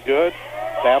up. No good.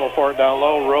 Battle for it down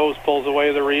low. Rose pulls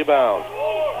away the rebound.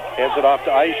 Hands it off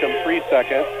to Isham. 3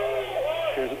 seconds.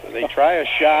 They try a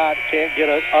shot. Can't get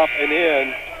it up and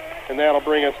in. And that'll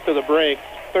bring us to the break.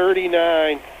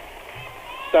 39-17.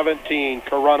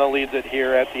 Corunna leads it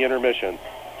here at the intermission.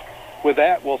 With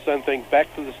that, we'll send things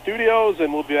back to the studios,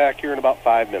 and we'll be back here in about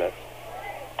 5 minutes.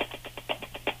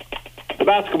 The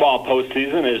basketball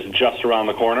postseason is just around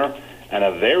the corner, and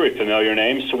a very familiar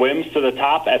name swims to the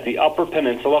top at the Upper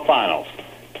Peninsula Finals.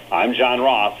 I'm John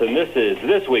Ross, and this is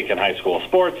This Week in High School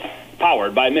Sports,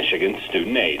 powered by Michigan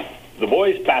Student Aid. The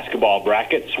boys' basketball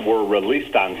brackets were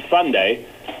released on Sunday,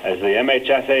 as the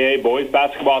MHSAA boys'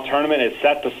 basketball tournament is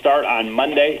set to start on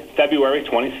Monday, February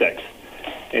 26th.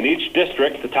 In each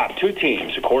district, the top 2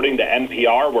 teams, according to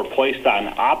NPR, were placed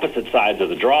on opposite sides of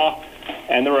the draw,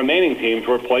 and the remaining teams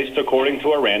were placed according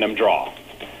to a random draw.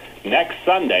 Next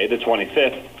Sunday, the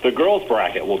 25th, the girls'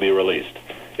 bracket will be released.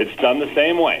 It's done the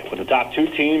same way, with the top 2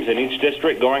 teams in each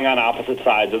district going on opposite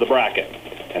sides of the bracket,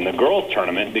 and the girls'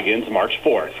 tournament begins March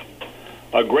 4th.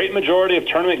 A great majority of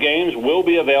tournament games will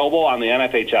be available on the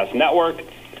NFHS network.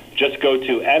 Just go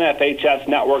to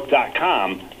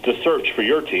nfhsnetwork.com to search for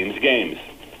your team's games.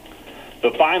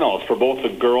 The finals for both the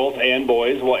girls and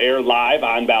boys will air live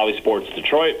on Valley Sports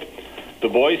Detroit. The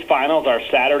boys' finals are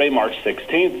Saturday, March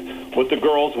 16th, with the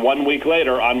girls 1 week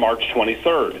later on March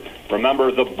 23rd.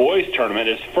 Remember, the boys' tournament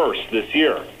is first this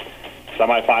year.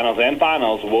 Semifinals and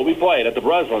finals will be played at the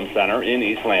Breslin Center in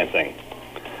East Lansing.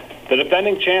 The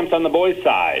defending champs on the boys'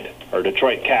 side are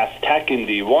Detroit Cass Tech in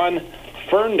D1,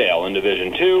 Ferndale in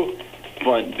Division 2,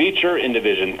 Flint Beecher in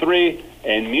Division 3,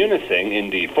 and Munising in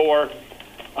D4.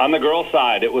 On the girls'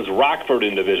 side, it was Rockford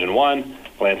in Division 1,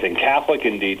 Lansing Catholic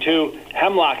in D2,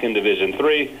 Hemlock in Division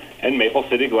 3, and Maple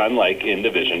City Glen Lake in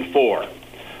Division 4.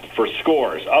 For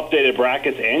scores, updated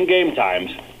brackets, and game times,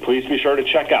 please be sure to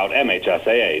check out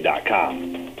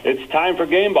MHSAA.com. It's time for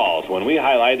Game Balls, when we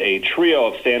highlight a trio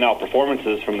of standout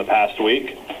performances from the past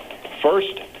week.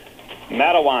 First,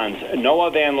 Mattawan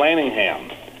Noah Van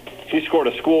Lanningham. He scored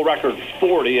a school record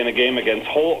 40 in a game against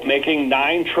Holt, making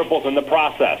 9 triples in the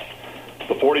process.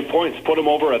 The 40 points put him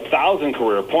over 1,000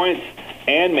 career points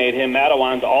and made him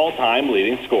Mattawan's all-time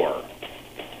leading scorer.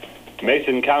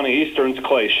 Mason County Eastern's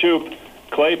Clay Shoup.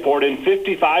 Clay poured in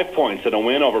 55 points in a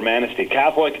win over Manistee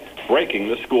Catholic, breaking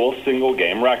the school's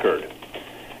single-game record.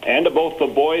 And to both the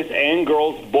boys and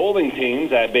girls bowling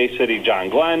teams at Bay City John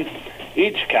Glenn,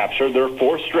 each captured their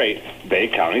 4th straight Bay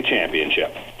County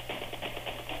championship.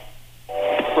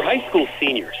 For high school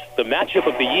seniors, the matchup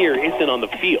of the year isn't on the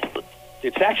field.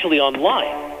 It's actually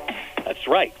online. That's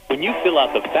right. When you fill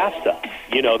out the FAFSA,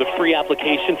 the free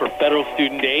application for federal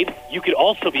student aid, you could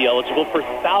also be eligible for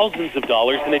thousands of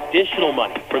dollars in additional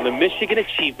money from the Michigan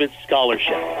Achievement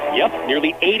Scholarship. Yep,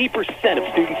 nearly 80% of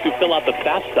students who fill out the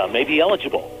FAFSA may be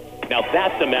eligible. Now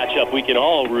that's a matchup we can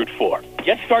all root for.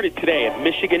 Get started today at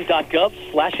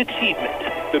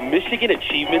michigan.gov/achievement. The Michigan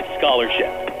Achievement Scholarship.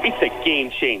 It's a game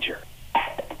changer.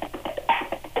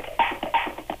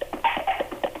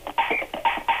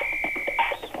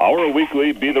 Our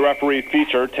weekly Be the Referee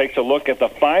feature takes a look at the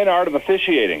fine art of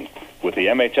officiating with the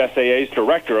MHSAA's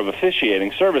Director of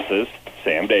Officiating Services,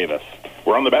 Sam Davis.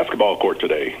 We're on the basketball court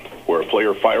today, where a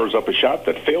player fires up a shot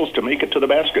that fails to make it to the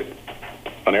basket,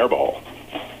 an air ball.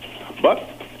 But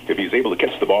if he's able to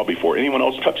catch the ball before anyone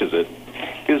else touches it,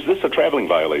 is this a traveling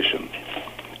violation?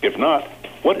 If not,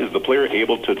 what is the player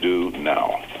able to do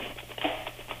now?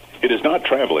 It is not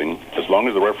traveling as long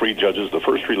as the referee judges the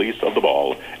first release of the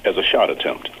ball as a shot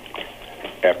attempt.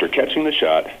 After catching the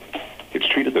shot, it's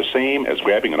treated the same as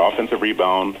grabbing an offensive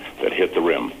rebound that hit the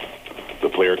rim. The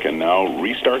player can now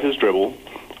restart his dribble,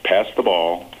 pass the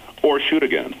ball, or shoot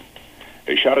again.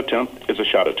 A shot attempt is a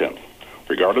shot attempt,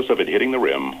 regardless of it hitting the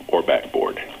rim or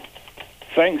backboard.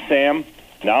 Thanks, Sam.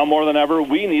 Now more than ever,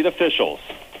 we need officials.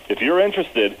 If you're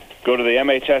interested, go to the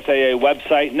MHSAA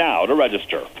website now to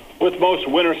register. With most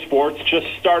winter sports just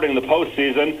starting the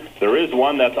postseason, there is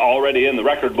one that's already in the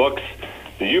record books.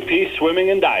 The UP Swimming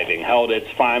and Diving held its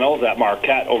finals at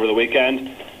Marquette over the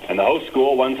weekend, and the host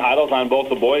school won titles on both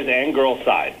the boys and girls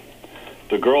side.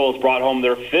 The girls brought home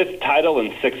their 5th title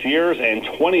in 6 years and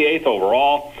 28th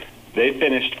overall. They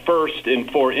finished first in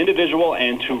 4 individual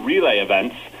and 2 relay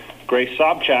events. Grace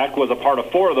Sobchak was a part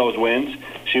of 4 of those wins.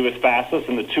 She was fastest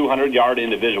in the 200-yard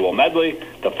individual medley,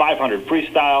 the 500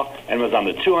 freestyle, and was on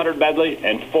the 200 medley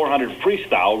and 400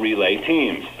 freestyle relay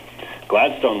teams.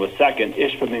 Gladstone was second,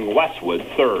 Ishpeming Westwood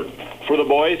third. For the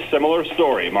boys, similar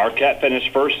story. Marquette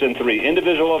finished first in 3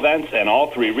 individual events and all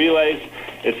 3 relays.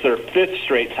 It's their 5th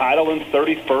straight title and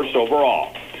 31st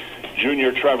overall.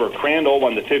 Junior Trevor Crandall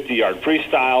won the 50-yard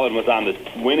freestyle and was on the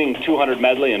winning 200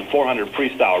 medley and 400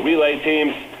 freestyle relay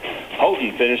teams.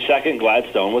 Houghton finished second,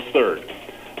 Gladstone was third.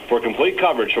 For complete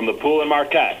coverage from the pool in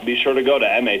Marquette, be sure to go to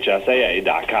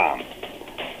MHSAA.com.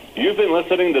 You've been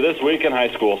listening to This Week in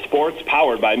High School Sports,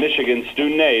 powered by Michigan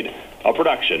Student Aid, a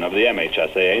production of the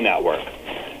MHSAA Network.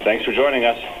 Thanks for joining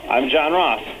us. I'm John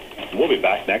Ross. We'll be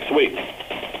back next week.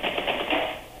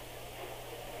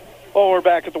 Well, we're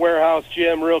back at the warehouse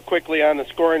gym. Real quickly on the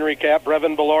scoring recap,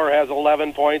 Brevin Belor has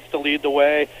 11 points to lead the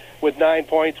way with 9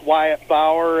 points. Wyatt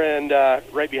Bauer, and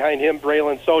right behind him,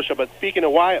 Braylon Socha. But speaking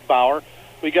of Wyatt Bauer,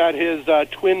 we got his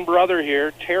twin brother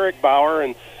here, Tarek Bauer,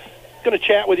 and going to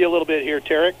chat with you a little bit here,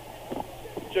 Tarek.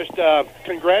 Just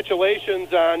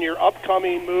congratulations on your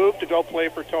upcoming move to go play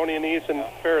for Tony Anise and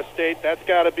Ferris State. That's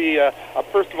got to be,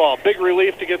 first of all, a big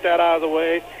relief to get that out of the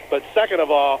way. But second of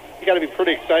all, you got to be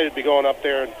pretty excited to be going up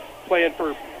there and playing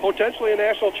for potentially a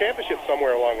national championship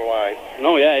somewhere along the line.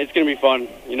 No, yeah, it's going to be fun.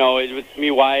 You know, with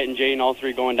me, Wyatt, and Jane, all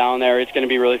three going down there, it's going to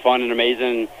be really fun and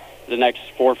amazing. The next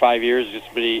 4 or 5 years, it's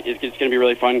going to be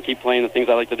really fun. Keep playing the things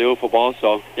I like to do, football.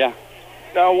 So, yeah.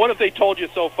 Now, what have they told you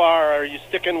so far? Are you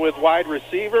sticking with wide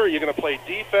receiver? Are you going to play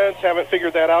defense? Haven't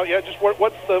figured that out yet. Just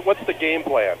what's the game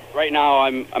plan? Right now,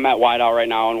 I'm at wide out right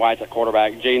now, and Wyatt's at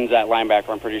quarterback. Jaden's at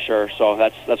linebacker, I'm pretty sure. So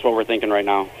that's what we're thinking right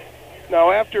now.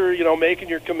 Now, after making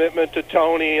your commitment to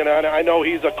Tony, and I know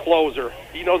he's a closer.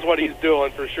 He knows what he's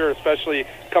doing for sure, especially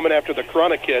coming after the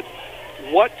Corunna kids.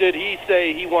 What did he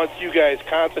say he wants you guys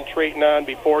concentrating on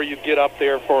before you get up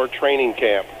there for training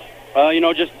camp?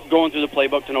 Just going through the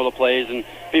playbook to know the plays and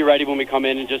be ready when we come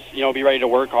in and just, be ready to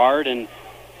work hard and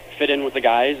fit in with the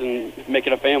guys and make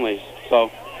it a family.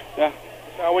 So, yeah.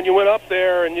 Now, when you went up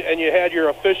there and you had your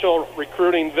official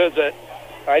recruiting visit,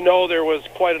 I know there was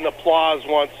quite an applause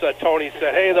once Tony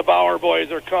said, hey, the Bauer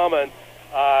boys are coming.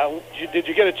 Did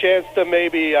you get a chance to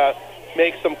maybe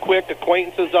make some quick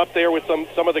acquaintances up there with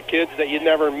some of the kids that you'd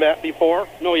never met before?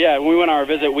 No, yeah. When we went on our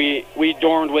visit, we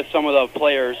dormed with some of the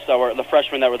players that were the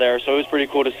freshmen that were there. So it was pretty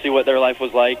cool to see what their life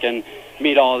was like and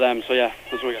meet all of them. So yeah,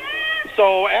 that's what we got.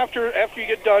 So after you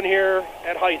get done here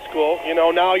at high school,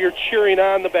 now you're cheering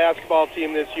on the basketball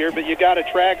team this year, but you got a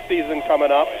track season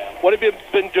coming up. What have you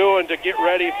been doing to get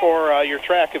ready for your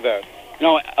track event?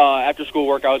 After school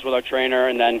workouts with our trainer,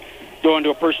 and then going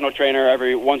to a personal trainer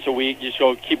every once a week, just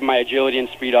go keep my agility and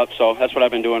speed up. So that's what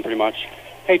I've been doing pretty much.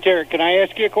 Hey, Tarek, can I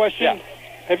ask you a question? Yeah.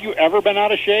 Have you ever been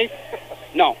out of shape?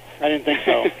 No. I didn't think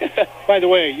so. By the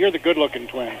way, you're the good-looking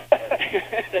twin.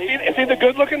 Is he the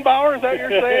good-looking Bauer? Is that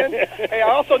what you're saying? Hey, I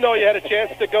also know you had a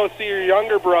chance to go see your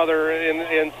younger brother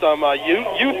in some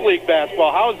youth league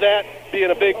basketball. How's that, being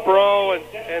a big pro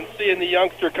and seeing the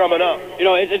youngster coming up?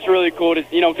 It's really cool to,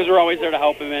 because we're always there to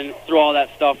help him and through all that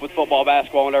stuff with football,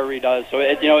 basketball, whatever he does. So,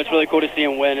 it's really cool to see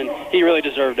him win, and he really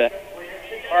deserved it.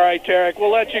 All right, Tarek, we'll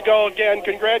let you go again.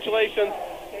 Congratulations.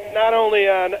 Not only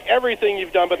on everything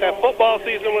you've done, but that football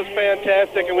season was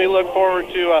fantastic, and we look forward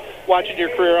to watching your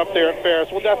career up there at Ferris.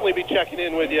 We'll definitely be checking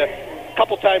in with you a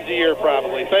couple times a year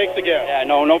probably. Thanks again. Yeah,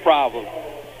 no problem.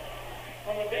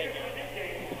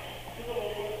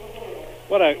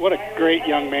 What a great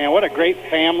young man. What a great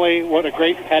family. What a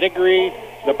great pedigree.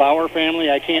 The Bauer family,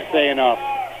 I can't say enough.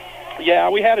 Yeah,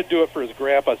 we had to do it for his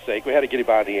grandpa's sake. We had to get him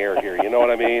on the air here, you know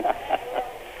what I mean?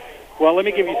 Well, let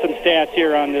me give you some stats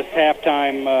here on this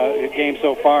halftime game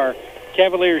so far.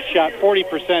 Cavaliers shot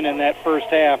 40% in that first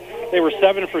half. They were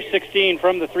 7 for 16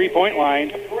 from the three-point line,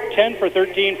 10 for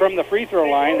 13 from the free throw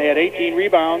line. They had 18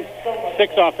 rebounds,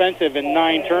 6 offensive, and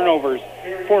 9 turnovers.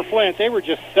 For Flint, they were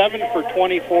just 7 for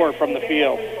 24 from the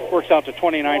field. Works out to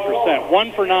 29%.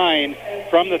 1 for 9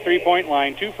 from the three-point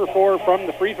line, 2 for 4 from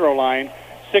the free throw line,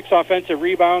 6 offensive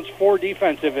rebounds, 4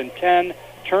 defensive, and 10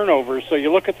 turnovers. So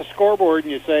you look at the scoreboard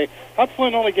and you say, how'd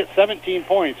Flint only get 17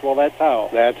 points? Well, that's how.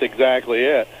 That's exactly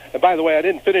it. And by the way, I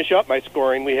didn't finish up my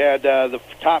scoring. We had the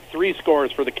top 3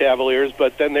 scorers for the Cavaliers,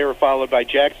 but then they were followed by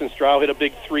Jackson Stroud hit a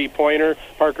big 3-pointer.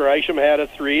 Parker Isham had a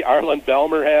 3. Arlen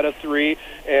Belmer had a 3.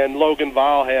 And Logan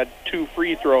Val had 2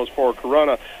 free throws for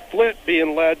Corunna. Flint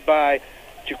being led by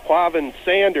Jaquavin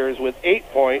Sanders with 8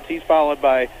 points. He's followed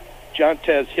by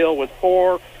Jontez Hill with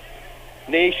 4.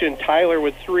 Nation Tyler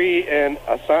with 3, and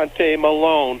Asante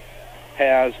Malone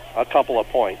has a couple of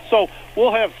points. So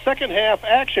we'll have second half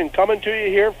action coming to you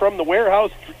here from the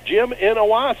warehouse gym in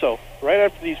Owasso right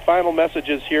after these final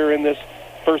messages here in this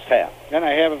first half. And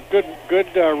I have a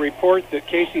good report that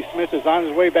Casey Smith is on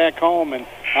his way back home, and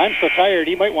I'm so tired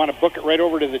he might want to book it right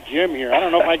over to the gym here. I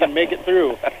don't know if I can make it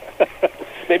through.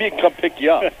 Maybe he can come pick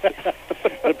you up.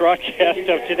 The broadcast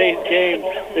of today's game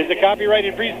is a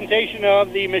copyrighted presentation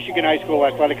of the Michigan High School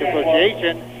Athletic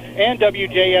Association and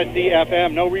WJSZ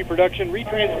FM. No reproduction,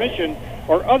 retransmission,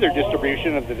 or other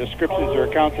distribution of the descriptions or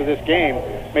accounts of this game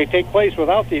may take place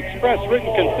without the express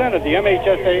written consent of the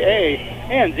MHSAA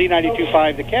and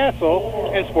Z92.5 The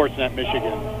Castle and Sportsnet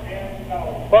Michigan.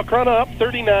 Well, Corunna up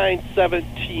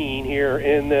 39-17 here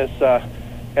in this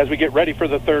as we get ready for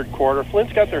the third quarter.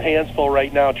 Flint's got their hands full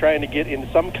right now trying to get in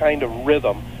some kind of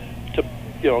rhythm to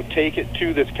take it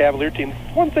to this Cavalier team.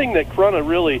 One thing that Corunna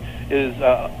really is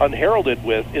unheralded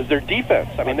with is their defense.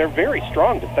 I mean, they're very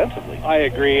strong defensively. I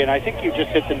agree, and I think you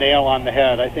just hit the nail on the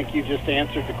head. I think you just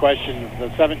answered the question.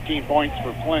 The 17 points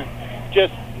for Flint,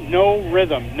 just no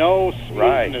rhythm, no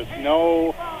smoothness,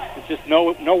 it's just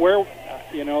nowhere.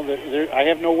 I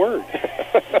have no word.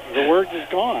 The word is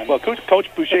gone. Well, Coach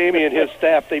Buscemi and his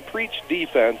staff, they preach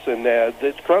defense, and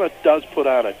Corunna does put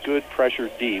on a good pressure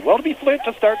D. Well, to be Flint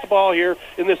to start the ball here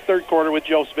in this third quarter with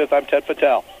Joe Smith, I'm Ted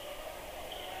Patel.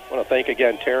 I want to thank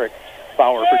again Tarek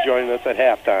Bauer for joining us at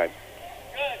halftime.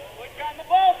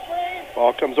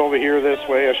 Ball comes over here this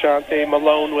way. Ashante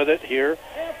Malone with it here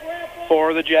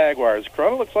for the Jaguars.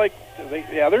 Corunna looks like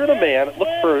they're in a man. It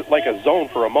looked for like a zone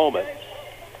for a moment.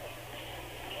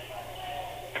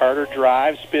 Carter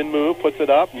drives, spin move, puts it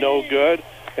up, no good,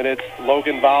 and it's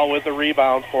Logan Vowell with the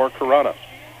rebound for Corunna.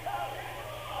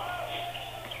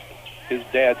 His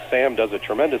dad, Sam, does a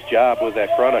tremendous job with that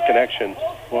Corunna connection.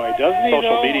 Boy, doesn't he?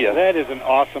 Social media. That is an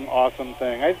awesome, awesome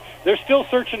thing. They're still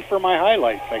searching for my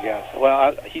highlights, I guess.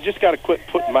 Well, he just got to quit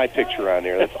putting my picture on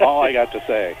there. That's all I got to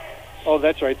say. Oh,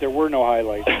 that's right. There were no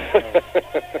highlights.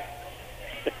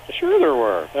 Sure there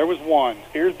were. There was one.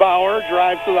 Here's Bauer,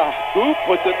 drives to the hoop,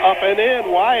 puts it up and in.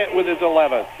 Wyatt with his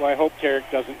 11th. Well, I hope Tarek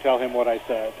doesn't tell him what I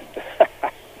said.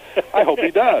 I hope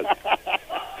he does.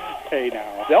 Hey,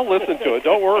 now. They'll listen to it.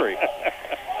 Don't worry.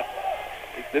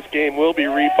 This game will be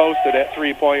reposted at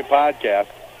 3 Point Podcast.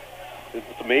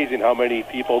 It's amazing how many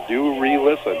people do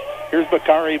re-listen. Here's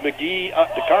Dakari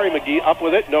McGee up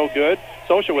with it. No good.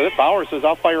 Social with it. Bauer says,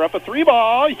 I'll fire up a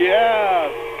 3-ball.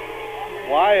 Yes.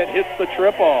 Wyatt hits the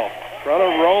triple.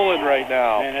 Corunna rolling right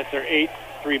now. And that's their 8th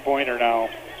three-pointer now.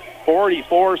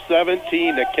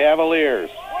 44-17 the Cavaliers.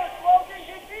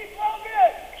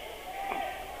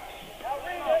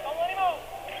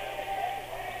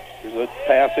 There's a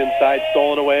pass inside,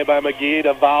 stolen away by McGee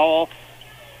to Vowell.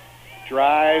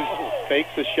 Drives, fakes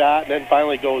a shot, and then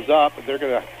finally goes up. They're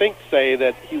going to say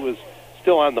that he was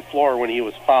still on the floor when he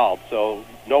was fouled, so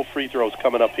no free throws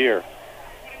coming up here.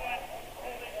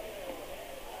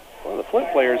 Well, the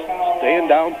Flint players staying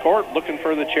down court looking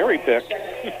for the cherry pick.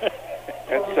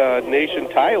 That's Nation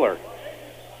Tyler.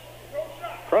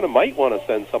 Corunna might want to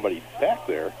send somebody back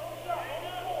there.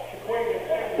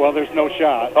 Well, there's no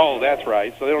shot. Oh, that's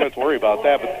right. So they don't have to worry about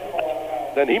that.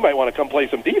 But then he might want to come play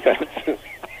some defense.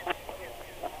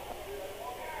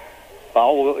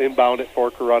 Foul will inbound it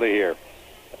for Corunna here.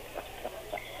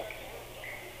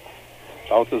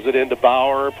 Bounces it into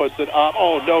Bauer, puts it up.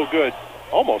 Oh, no good.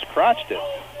 Almost crotched it.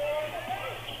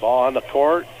 Ball on the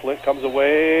court. Flint comes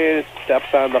away,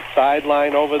 steps on the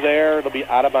sideline over there. It'll be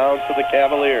out of bounds for the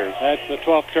Cavaliers. That's the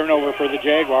 12th turnover for the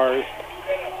Jaguars.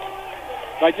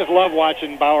 I just love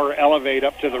watching Bauer elevate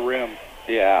up to the rim.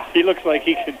 Yeah. He looks like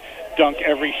he could dunk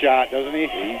every shot, doesn't he?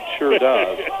 He sure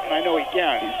does. I know he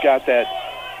can. He's got that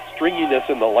stringiness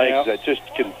in the legs that just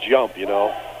can jump,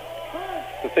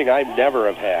 The thing I never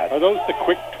have had. Are those the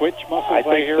quick twitch muscles I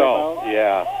think hear so. about?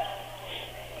 Yeah.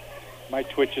 My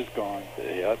twitch is gone.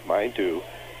 Yeah, mine too.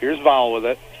 Here's Vowell with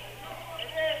it.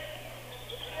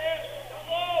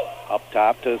 Up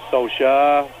top to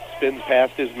Sosha. Spins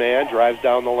past his man, drives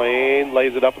down the lane,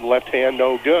 lays it up with the left hand,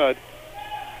 no good.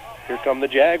 Here come the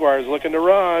Jaguars looking to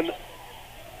run.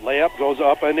 Layup goes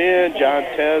up and in.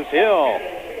 Jontez Hill,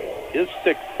 his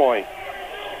 6th point.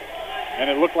 And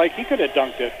it looked like he could have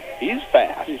dunked it. He's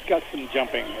fast. He's got some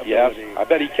jumping ability. Yes, I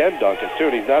bet he can dunk it, too.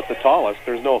 And he's not the tallest.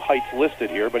 There's no heights listed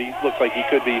here, but he looks like he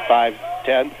could be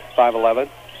 5'10", 5'11".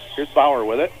 Here's Bauer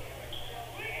with it.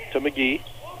 To McGee.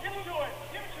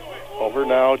 Over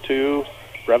now to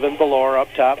Brevin Ballore up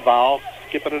top. Vowell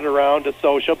skipping it around to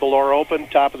Sosha. Ballore open,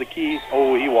 top of the key.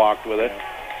 Oh, he walked with it.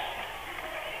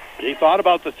 He thought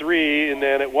about the 3, and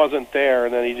then it wasn't there,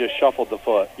 and then he just shuffled the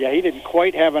foot. Yeah, he didn't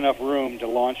quite have enough room to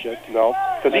launch it. No,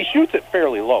 because he shoots it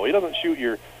fairly low. He doesn't shoot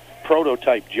your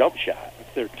prototype jump shot.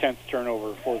 It's their 10th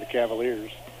turnover for the Cavaliers.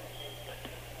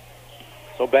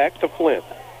 So back to Flint.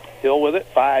 Hill with it.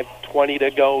 5:20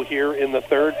 to go here in the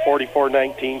third.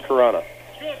 44-19 Corunna.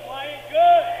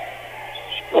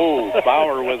 Oh,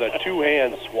 Bauer with a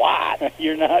 2-hand swat. But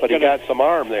he got some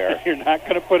arm there. You're not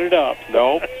going to put it up.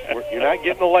 Nope. You're not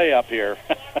getting a layup here.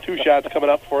 2 shots coming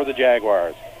up for the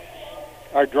Jaguars.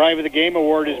 Our Drive of the Game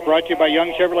Award is brought to you by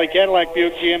Young Chevrolet Cadillac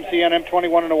Buick GMC on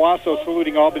M21 in Owasso,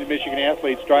 saluting Albany, Michigan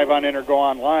athletes. Drive on in or go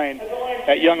online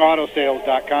at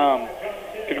youngautosales.com.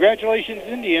 Congratulations,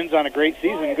 Indians, on a great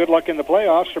season. Good luck in the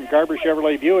playoffs from Garber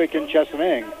Chevrolet Buick in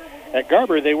Chesaning. At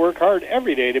Garber, they work hard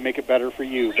every day to make it better for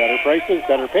you. Better prices,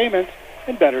 better payments,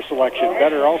 and better selection.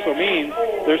 Better also means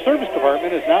their service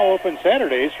department is now open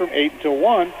Saturdays from 8 until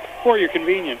 1 For your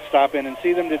convenience, stop in and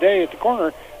see them today at the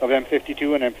corner of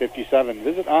M52 and M57.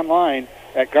 Visit online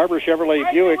at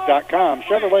GarberChevroletBuick.com.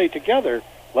 Chevrolet, together,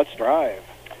 let's drive.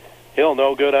 Hill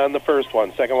no good on the first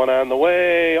one. Second one on the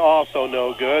way, also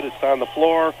no good. It's on the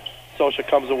floor. Sosha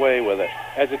comes away with it.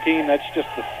 As a team, that's just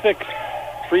the 6th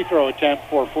free throw attempt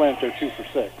for Flint. They're 2 for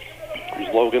 6.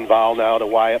 Here's Logan Val now to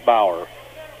Wyatt Bauer.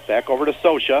 Back over to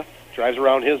Sosha. Drives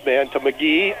around his man to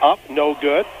McGee. Up, no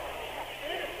good.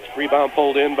 Rebound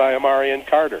pulled in by Amarian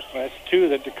Carter. Well, that's 2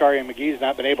 that Dakari McGee's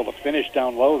not been able to finish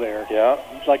down low there. Yeah.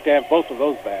 I'd like to have both of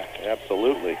those back.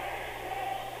 Absolutely.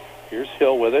 Here's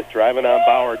Hill with it, driving on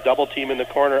Bauer. Double team in the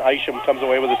corner. Isham comes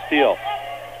away with a steal.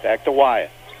 Back to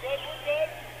Wyatt.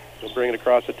 He'll bring it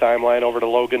across the timeline over to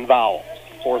Logan Vowell.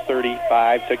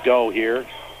 4:35 to go here.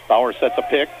 Bauer sets a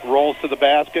pick, rolls to the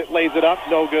basket, lays it up,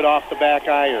 no good off the back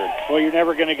iron. Well, you're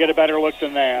never going to get a better look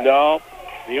than that. No.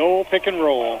 The old pick and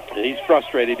roll. He's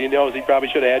frustrated. He knows he probably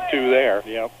should have had 2 there.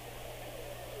 Yep.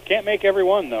 Can't make every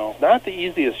one, though. Not the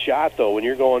easiest shot, though. When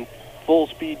you're going full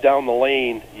speed down the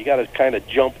lane, you got to kind of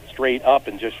jump straight up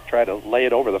and just try to lay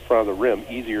it over the front of the rim.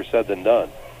 Easier said than done.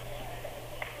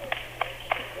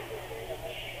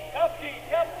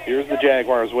 Here's the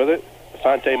Jaguars with it.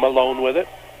 Asante Malone with it.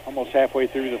 Almost halfway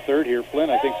through the third here.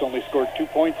 Flint, I think, has only scored 2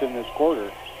 points in this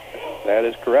quarter. That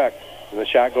is correct. And the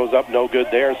shot goes up, no good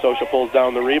there. Sosha pulls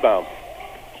down the rebound.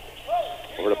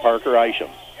 Over to Parker Isham.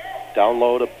 Down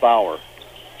low to Bauer.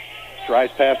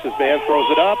 Drives past his man,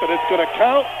 throws it up, and it's going to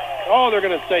count. Oh, they're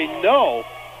going to say no.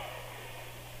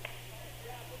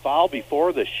 Foul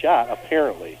before the shot,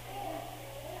 apparently.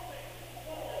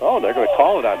 Oh, they're going to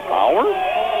call it on Bauer?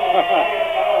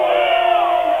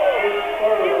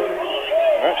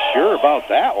 Not sure about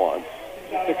that one.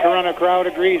 The Corunna crowd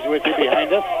agrees with you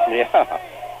behind us. Yeah.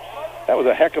 That was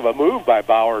a heck of a move by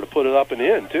Bauer to put it up and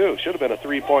in, too. Should have been a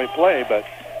 3-point play, but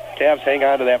Cavs hang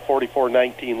on to that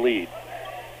 44-19 lead.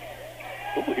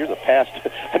 Ooh, here's a pass.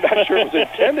 I'm not sure it was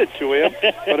intended to him,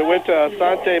 but it went to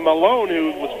Asante Malone,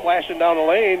 who was flashing down the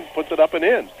lane, puts it up and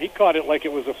in. He caught it like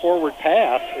it was a forward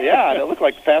pass. Yeah, and it looked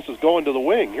like the pass was going to the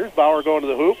wing. Here's Bauer going to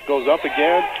the hoop, goes up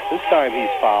again. This time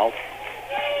he's fouled.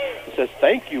 It says,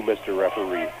 thank you, Mr.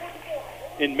 Referee.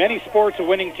 In many sports, a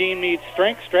winning team needs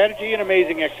strength, strategy, and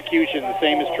amazing execution. The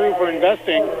same is true for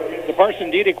investing. The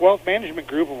Parson Diedick Wealth Management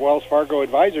Group of Wells Fargo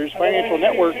Advisors Financial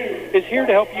Network is here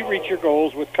to help you reach your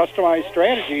goals with customized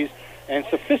strategies and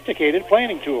sophisticated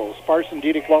planning tools. Parson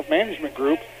Diedick Wealth Management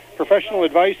Group, professional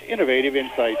advice, innovative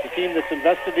insights. A team that's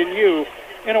invested in you.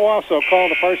 In Owasso, call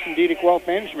the Parson Diedick Wealth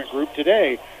Management Group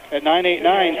today at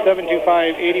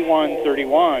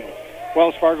 989-725-8131.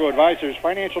 Wells Fargo Advisors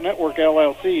Financial Network,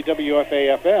 LLC,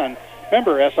 WFAFN.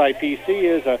 Member SIPC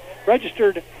is a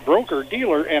registered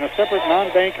broker-dealer and a separate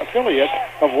non-bank affiliate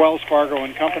of Wells Fargo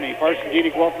 & Company. Parson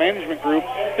Diedick Wealth Management Group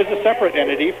is a separate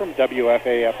entity from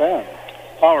WFAFN.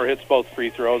 Power hits both free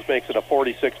throws, makes it a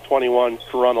 46-21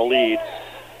 Corunna lead.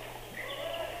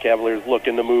 Cavaliers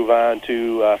looking to move on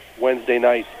to Wednesday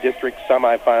night's district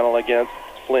semifinal against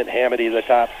Flint Hamady, the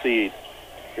top seed.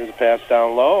 Here's a pass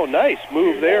down low. Nice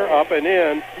move there, up and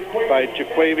in by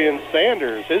Jaquavian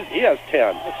Sanders. He has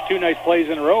 10. That's 2 nice plays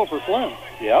in a row for Flint.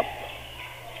 Yep.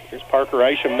 Here's Parker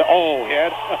Isham. Oh, he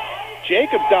had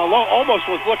Jacobs down low, almost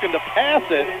was looking to pass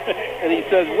it, and he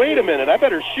says, wait a minute, I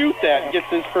better shoot that, and gets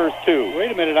his first 2. Wait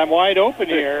a minute, I'm wide open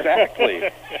here. Exactly.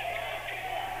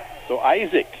 So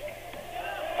Isaac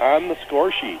on the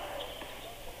score sheet.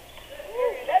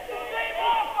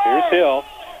 Here's Hill.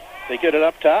 They get it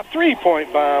up top.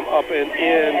 3-point bomb up and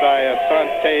in by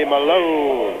Asante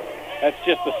Malone. That's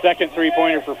just the second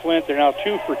 3-pointer for Flint. They're now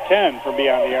 2 for 10 from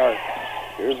beyond the arc.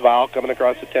 Here's Val coming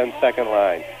across the 10-second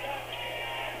line.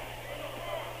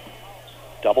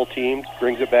 Double team,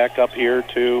 brings it back up here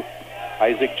to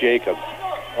Isaac Jacobs.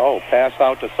 Oh, pass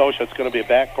out to Sosha. It's going to be a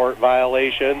backcourt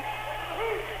violation.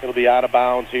 It'll be out of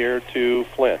bounds here to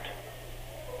Flint.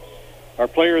 Our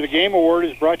Player of the Game Award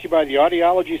is brought to you by the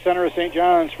Audiology Center of St.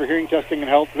 John's for hearing testing and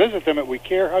health. Visit them at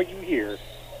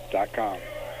wecarehowYouHear.com. I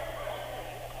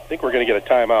think we're going to get a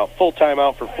timeout. Full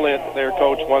timeout for Flint. Their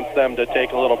coach wants them to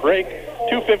take a little break.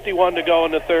 2:51 to go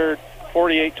in the third.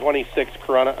 48-26,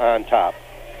 Corunna on top.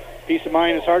 Peace of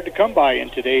mind is hard to come by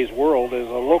in today's world. As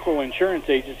a local insurance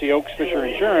agency, Oaks Fisher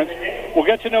Insurance will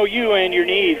get to know you and your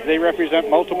needs. They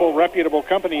represent multiple reputable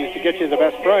companies to get you the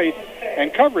best price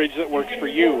and coverage that works for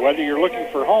you. Whether you're looking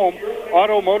for home,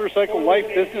 auto, motorcycle, life,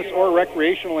 business, or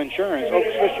recreational insurance, Oaks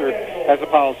Fisher has a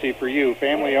policy for you.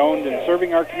 Family-owned and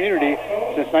serving our community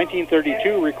since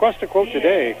 1932. Request a quote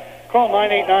today. Call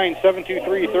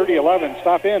 989-723-3011.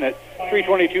 Stop in at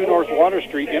 322 North Water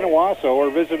Street in Owasso, or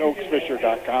visit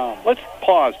oaksfisher.com. Let's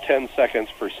pause 10 seconds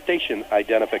for station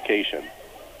identification.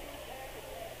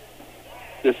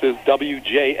 This is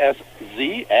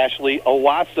WJSZ, Ashley,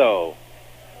 Owasso.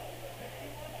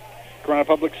 Corunna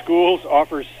Public Schools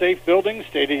offers safe buildings,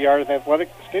 state-of-the-art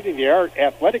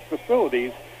athletic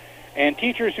facilities, and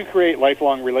teachers who create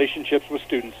lifelong relationships with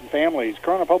students and families.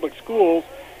 Corunna Public Schools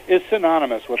is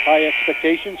synonymous with high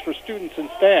expectations for students and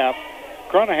staff.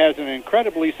 Corunna has an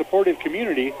incredibly supportive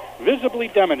community, visibly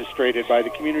demonstrated by the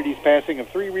community's passing of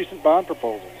 3 recent bond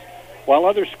proposals. While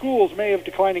other schools may have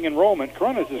declining enrollment,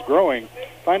 Corunna's is growing.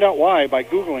 Find out why by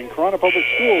Googling Corunna Public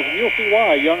Schools, and you'll see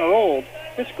why, young or old,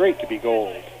 it's great to be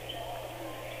gold.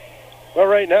 Well,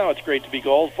 right now it's great to be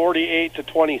gold.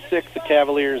 48-26, the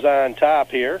Cavaliers on top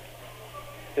here.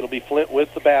 It'll be Flint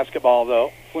with the basketball,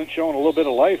 though. Flint showing a little bit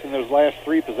of life in those last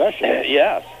 3 possessions.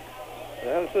 Yes.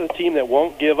 This is a team that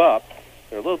won't give up.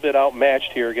 They're a little bit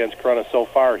outmatched here against Corunna so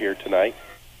far here tonight.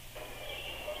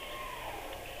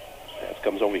 That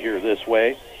comes over here this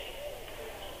way.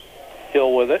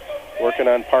 Hill with it, working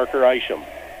on Parker Isham.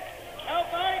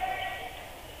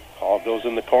 Ball goes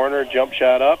in the corner, jump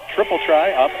shot up, triple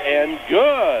try, up and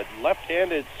good.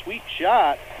 Left-handed sweet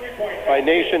shot by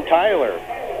Nation Tyler.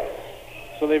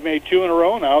 So they've made 2 in a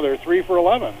row now. They're 3 for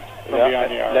 11 from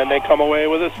beyond the arc. Then they come away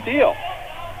with a steal.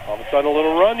 All of a sudden, a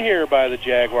little run here by the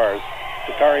Jaguars.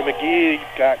 Zakari McGee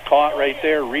got caught right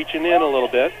there, reaching in a little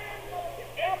bit.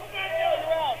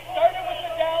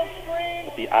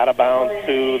 The out of bounds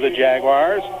to the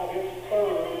Jaguars.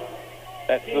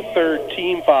 That's the 3rd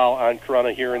team foul on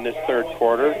Corunna here in this 3rd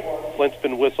quarter. Flint's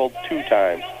been whistled 2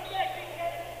 times.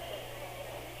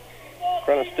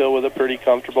 Corunna still with a pretty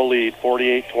comfortable lead,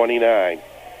 48-29.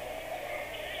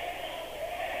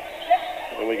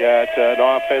 And we got an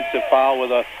offensive foul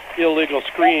with a illegal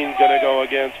screen going to go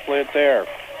against Flint there.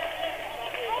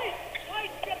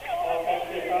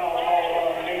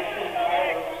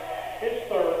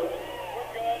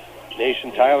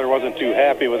 Nation Tyler wasn't too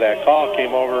happy with that call,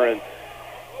 came over and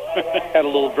had a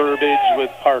little verbiage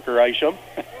with Parker Isham.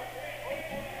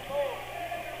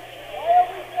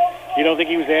 You don't think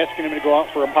he was asking him to go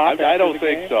out for a pop? I don't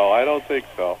think so. I don't think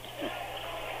so.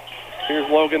 Here's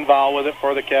Logan Val with it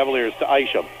for the Cavaliers to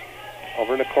Isham.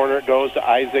 Over in the corner it goes to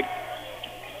Isaac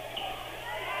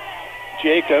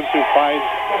Jacobs, who finds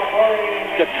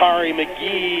Zakari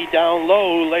McGee down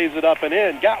low, lays it up and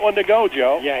in. Got one to go,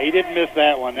 Joe. Yeah, he didn't miss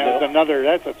that one. That's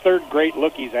a 3rd great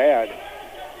look he's had.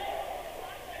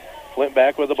 Flint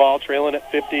back with the ball, trailing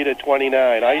at 50-29.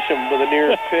 Isham with a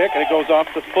near pick, and it goes off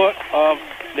the foot of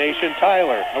Nation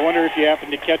Tyler. I wonder if you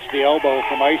happened to catch the elbow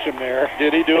from Isham there.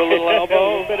 Did he do a little elbow? A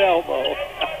little bit elbow.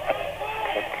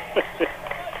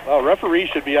 Well, referee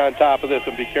should be on top of this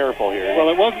and be careful here. Well,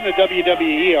 it wasn't a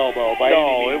WWE elbow by any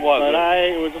means. No, it wasn't. But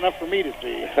it was enough for me to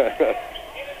see.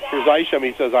 Here's Isham.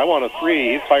 He says, I want a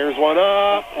 3. He fires one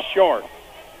up, short.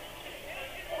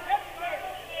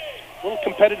 Little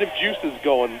competitive juices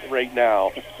going right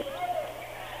now.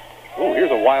 Oh,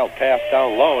 here's a wild pass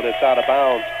down low, and it's out of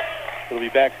bounds. It'll be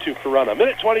back to Corunna.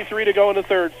 1:23 to go in the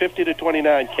 3rd,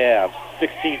 50-29 Cavs.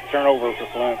 16th turnover for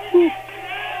Flint.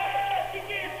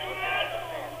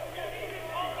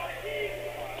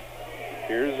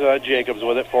 Here's Jacobs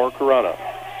with it for Corunna.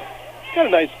 He's got a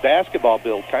nice basketball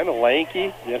build, kind of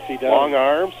lanky. Yes, he does. Long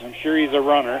arms. I'm sure he's a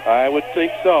runner. I would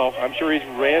think so. I'm sure he's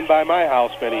ran by my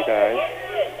house many times,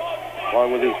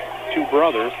 along with his 2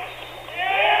 brothers.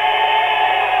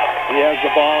 He has the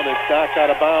ball, and it's knocked out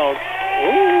of bounds.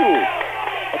 Ooh!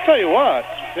 I'll tell you what.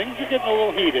 Things are getting a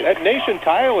little heated. That Nation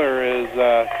Tyler is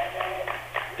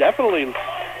definitely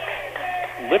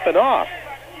lipping off.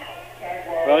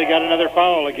 Well, he got another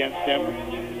foul against him.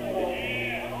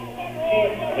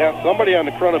 Yeah, somebody on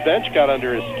the Corunna bench got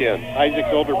under his skin. Isaac's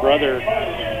older brother,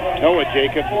 Noah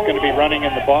Jacobs, is going to be running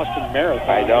in the Boston Marathon.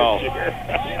 I know. This year.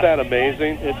 Isn't that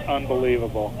amazing? It's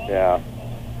unbelievable. Yeah.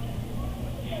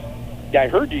 Yeah, I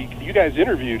heard you guys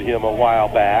interviewed him a while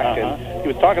back, and he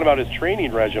was talking about his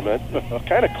training regimen.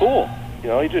 Kind of cool. You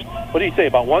know, what did he say?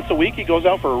 About once a week he goes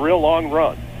out for a real long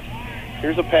run.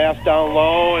 Here's a pass down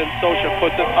low, and Sosha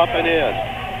puts it up and in.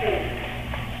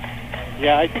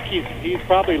 Yeah, I think he's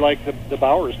probably like the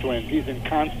Bowers twins. He's in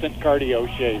constant cardio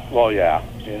shape. Well, yeah.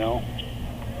 You know?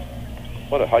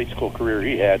 What a high school career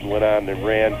he had, and went on and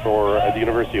ran for the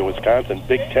University of Wisconsin.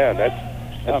 Big Ten.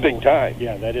 That's big time.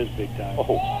 Yeah, that is big time.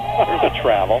 Oh, there's a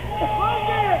travel.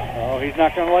 Oh, he's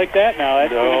not going to like that now.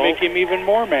 That's going to make him even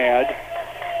more mad.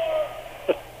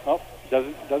 Oh,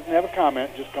 doesn't have a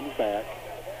comment, just comes back.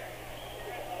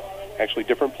 Actually,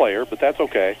 different player, but that's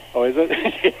okay. Oh, is it?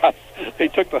 Yes. They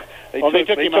took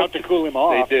him out to cool him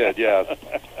off. They did, yes.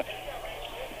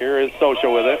 Here is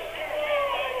Sosha with it.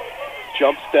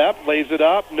 Jump step, lays it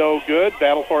up, no good.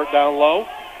 Battle for it down low.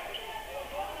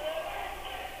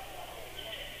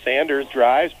 Sanders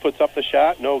drives, puts up the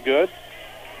shot, no good.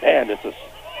 Man, this is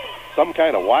some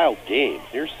kind of wild game.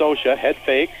 Here's Sosha, head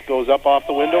fakes, goes up off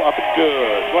the window, up and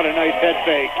good. What a nice head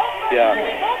fake. Yeah.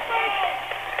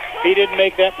 If he didn't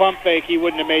make that pump fake, he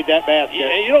wouldn't have made that basket.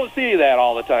 Yeah, you don't see that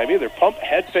all the time either. Pump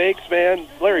head fakes, man.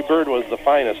 Larry Bird was the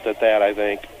finest at that, I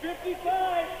think.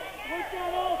 55. Worked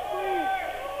out all three.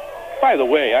 By the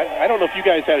way, I don't know if you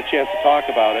guys had a chance to talk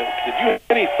about it. Did you have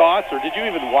any thoughts, or did you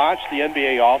even watch the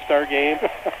NBA All-Star game?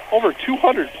 Over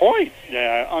 200 points.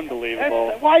 Yeah,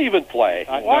 unbelievable. Why even play?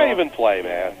 Why no. even play,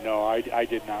 man? No, I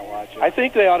did not watch it. I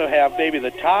think they ought to have maybe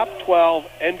the top 12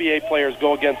 NBA players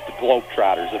go against the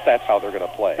Globetrotters, if that's how they're going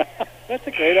to play. That's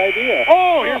a great idea.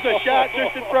 Oh, here's a shot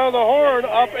just in front of the horn,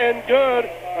 up and good.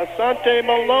 Asante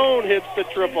Malone hits the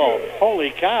triple.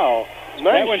 Holy cow.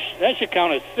 Nice. That should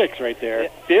count as 6 right there.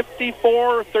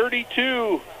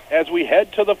 54-32 as we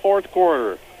head to the fourth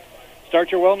quarter.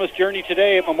 Start your wellness journey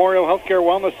today at Memorial Healthcare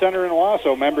Wellness Center in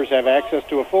Owasso. Members have access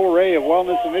to a full array of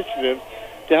wellness initiatives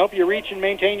to help you reach and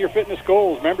maintain your fitness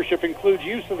goals. Membership includes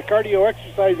use of the cardio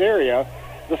exercise area,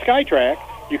 the SkyTrack.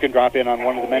 You can drop in on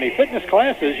one of the many fitness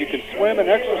classes. You can swim and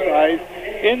exercise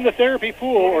in the therapy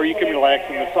pool, or you can relax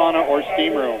in the sauna or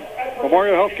steam room.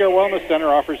 Memorial Healthcare Wellness Center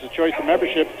offers a choice of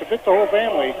memberships to fit the whole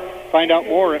family. Find out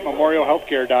more at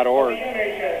memorialhealthcare.org.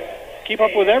 Keep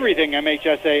up with everything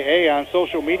MHSAA on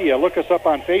social media. Look us up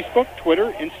on Facebook,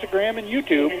 Twitter, Instagram, and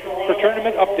YouTube for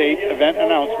tournament updates, event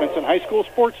announcements, and high school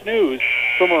sports news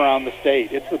from around the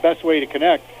state. It's the best way to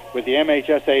connect with the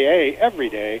MHSAA every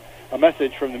day. A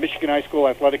message from the Michigan High School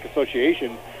Athletic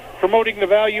Association promoting the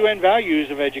value and values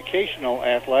of educational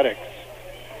athletics.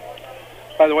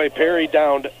 By the way, Perry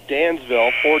downed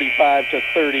Dansville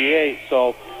 45-38.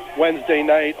 So Wednesday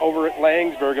night over at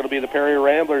Langsburg, it'll be the Perry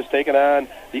Ramblers taking on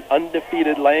the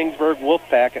undefeated Langsburg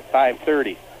Wolfpack at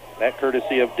 5:30. That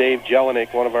courtesy of Dave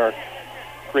Jelinek, one of our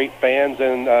great fans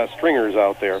and stringers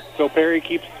out there. So Perry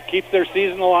keeps their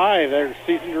season alive, their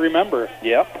season to remember.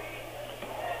 Yep.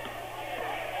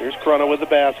 Here's Corunna with the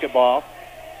basketball.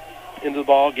 Into the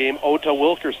ball game, Ota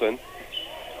Wilkerson.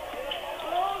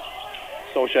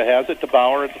 Sosha has it to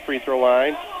Bauer at the free throw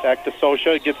line. Back to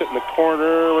Sosha, gets it in the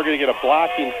corner. We're going to get a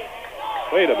blocking.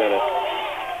 Wait a minute.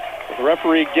 The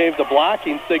referee gave the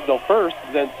blocking signal first,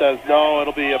 then says, no,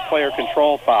 it'll be a player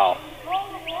control foul.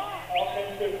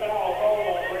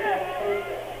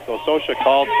 So Sosha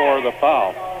called for the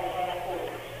foul.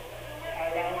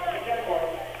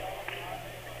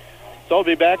 So it'll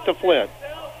be back to Flint.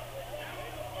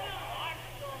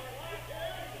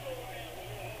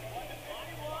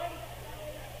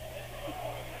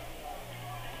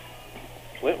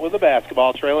 Flint with the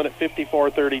basketball, trailing at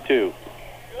 54-32.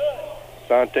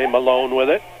 Sante Malone with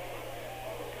it.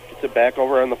 Gets it back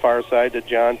over on the far side to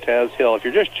John Tez Hill. If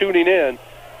you're just tuning in,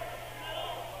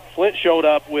 Flint showed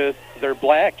up with their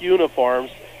black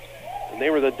uniforms, and they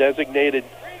were the designated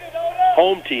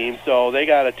home team, so they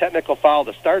got a technical foul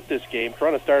to start this game.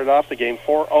 Corunna started off the game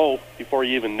 4-0 before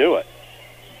you even knew it,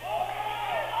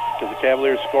 because the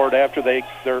Cavaliers scored after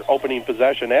their opening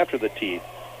possession after the tee.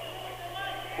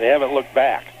 They haven't looked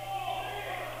back.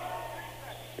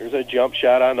 Here's a jump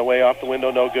shot on the way off the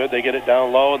window, no good. They get it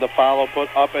down low, and the follow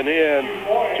put up and in.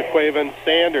 Jaquavian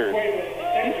Sanders.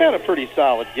 He's had a pretty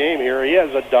solid game here. He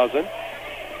has a dozen.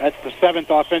 That's the 7th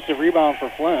offensive rebound for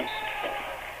Flint.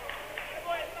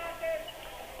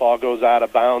 Ball goes out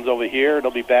of bounds over here.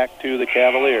 It'll be back to the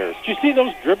Cavaliers. Did you see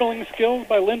those dribbling skills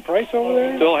by Lynn Price over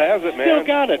there? Still has it, man. Still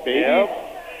got it, baby. Yep.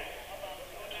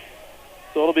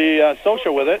 So it'll be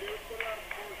Sosha with it.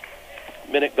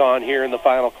 Minute gone here in the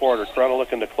final quarter. Corunna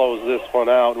looking to close this one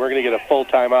out. We're going to get a full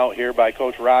timeout here by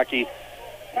Coach Rocky.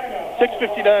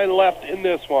 6:59 left in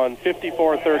this one.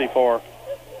 54-34,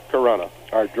 Corunna.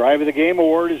 Our Drive of the Game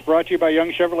Award is brought to you by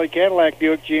Young Chevrolet Cadillac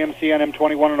Buick GMC on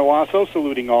M21 in Owasso,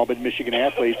 saluting all Mid-Michigan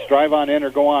athletes. Drive on in or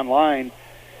go online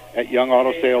at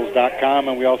youngautosales.com.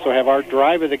 And we also have our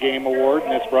Drive of the Game Award,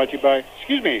 and it's brought to you by,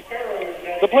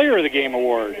 the Player of the Game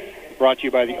Award, brought to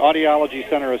you by the Audiology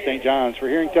Center of St. John's. For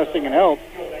hearing testing and health,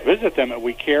 visit them at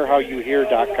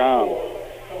wecarehowyouhear.com.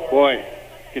 Boy,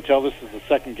 you can tell this is the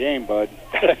second game, bud.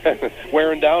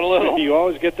 Wearing down a little. You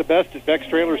always get the best at Beck's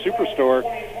Trailer Superstore,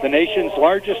 the nation's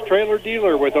largest trailer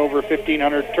dealer with over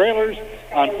 1,500 trailers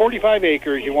on 45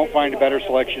 acres. You won't find a better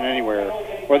selection anywhere.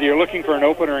 Whether you're looking for an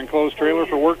open or enclosed trailer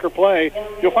for work or play,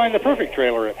 you'll find the perfect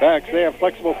trailer at Beck's. They have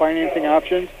flexible financing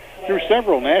options through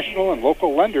several national and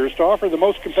local lenders to offer the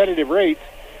most competitive rates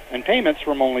and payments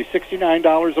from only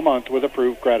 $69 a month with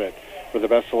approved credit. For the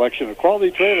best selection of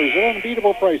quality trailers at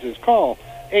unbeatable prices, call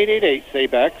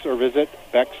 888-SAY-BEX or visit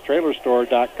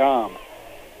BEXTrailerstore.com.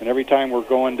 And every time we're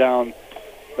going down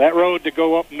that road to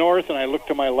go up north and I look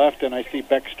to my left and I see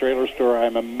Beck's Trailer Store,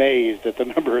 I'm amazed at the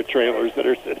number of trailers that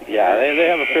are sitting there. Yeah, they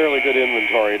have a fairly good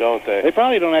inventory, don't they? They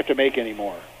probably don't have to make any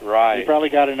more. Right. They probably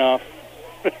got enough.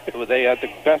 Well, they have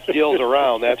the best deals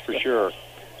around, that's for sure.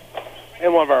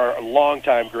 And one of our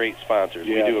longtime great sponsors.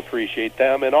 Yeah. We do appreciate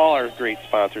them and all our great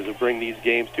sponsors who bring these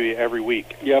games to you every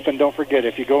week. Yep, and don't forget,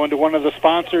 if you go into one of the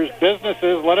sponsors'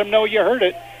 businesses, let them know you heard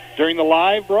it during the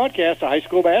live broadcast of high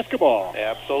school basketball.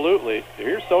 Absolutely.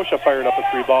 Here's Sosha firing up a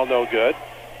 3-ball, no good.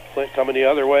 Flint coming the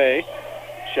other way.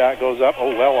 Shot goes up.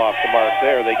 Oh, well off the mark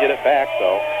there. They get it back,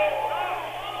 though.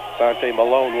 Sante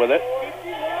Malone with it.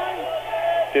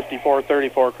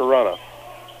 54-34 Corunna.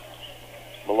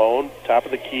 Malone, top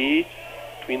of the key.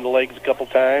 Between the legs a couple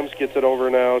times. Gets it over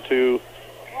now to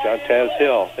Jontez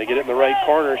Hill. They get it in the right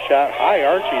corner. Shot, high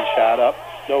arching shot up.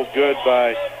 No good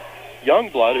by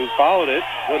Youngblood, who followed it.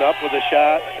 Went up with a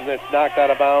shot, and that's knocked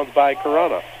out of bounds by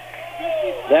Corunna.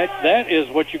 That is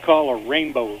what you call a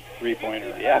rainbow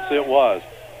three-pointer. Yes, it was.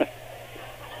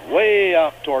 Way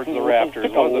up towards the rafters. It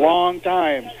took a long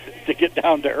time to get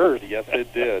down to earth. Yes,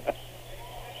 it did.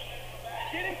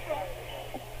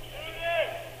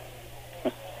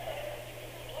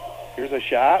 Here's a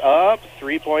shot up,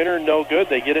 three-pointer, no good.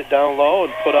 They get it down low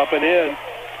and put up and in.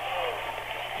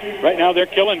 Right now they're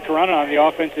killing Corunna on the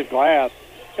offensive glass.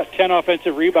 Got 10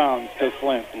 offensive rebounds to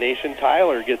Flint. Nation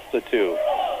Tyler gets the 2.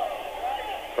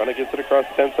 Corunna gets it across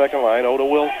the 10-second line. Oda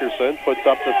Wilkerson puts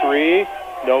up the 3.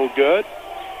 No good.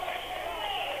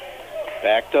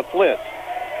 Back to Flint.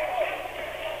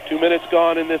 2 minutes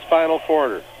gone in this final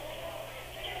quarter.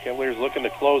 Cavaliers looking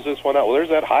to close this one out. Well, there's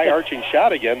that high arching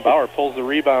shot again. Bauer pulls the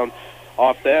rebound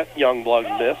off that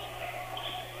Youngblood miss.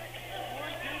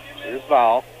 Here's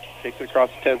Val. Takes it across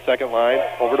the 10-second line.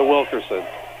 Over to Wilkerson.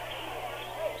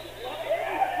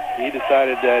 He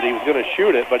decided that he was going to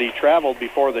shoot it, but he traveled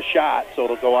before the shot, so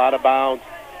it'll go out of bounds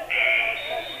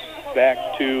back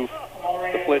to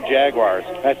the Flint Jaguars.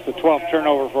 That's the 12th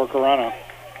turnover for Corunna.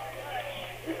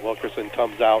 Wilkerson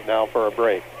comes out now for a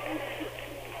break.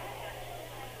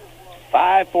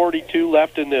 5:42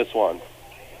 left in this one.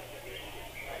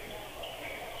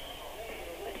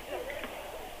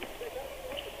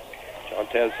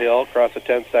 Jontez Hill across the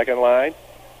 10-second line.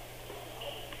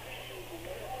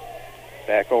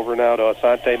 Back over now to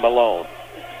Asante Malone.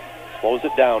 Slows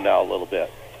it down now a little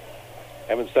bit.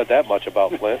 Haven't said that much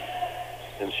about Flint.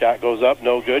 And shot goes up,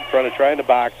 no good. Corunna trying to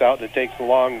box out, and it takes a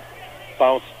long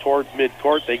bounce towards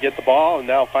midcourt. They get the ball, and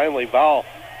now finally Val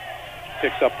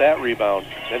picks up that rebound,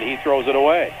 and he throws it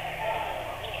away.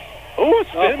 Ooh, a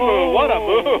spin move. What a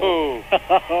move.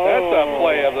 That's a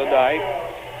play of the night.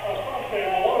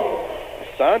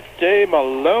 Asante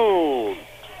Malone.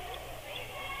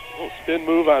 A spin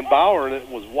move on Bauer, and it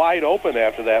was wide open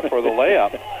after that for the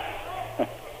layup.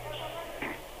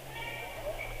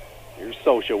 Here's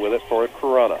Sosha with it for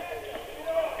Corunna.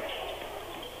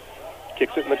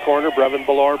 Kicks it in the corner. Brevin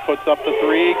Ballore puts up the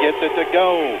 3, gets it to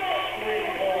go.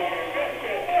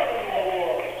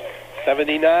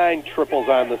 79 triples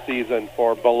on the season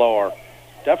for Ballore.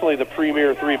 Definitely the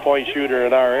premier three-point shooter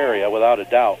in our area, without a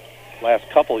doubt, last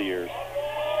couple years.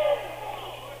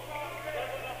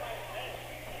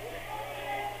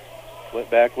 Went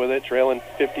back with it, trailing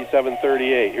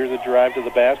 57-38. Here's a drive to the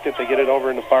basket. They get it over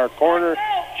in the far corner.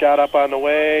 Shot up on the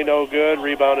way, no good.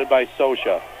 Rebounded by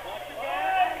Sosha.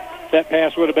 If that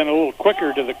pass would have been a little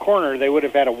quicker to the corner, they would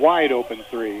have had a wide open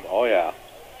 3. Oh, yeah.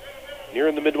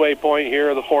 Nearing the midway point here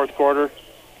of the fourth quarter.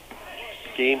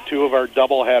 Game 2 of our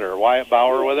doubleheader. Wyatt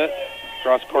Bauer with it.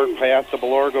 Cross-court pass to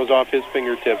Ballore, goes off his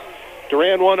fingertips.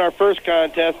 Durand won our first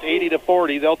contest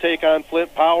 80-40. They'll take on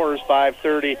Flint Powers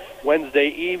 5:30 Wednesday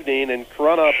evening, and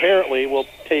Corunna apparently will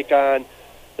take on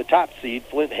the top seed,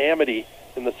 Flint Hamady,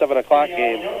 in the 7 o'clock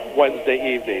game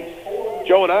Wednesday evening.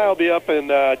 Joe and I will be up in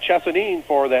Chesaning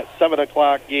for that 7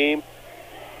 o'clock game.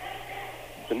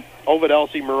 The Ovid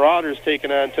Elsie Marauders taking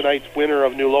on tonight's winner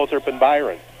of New Lothrop and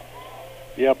Byron.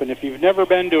 Yep, and if you've never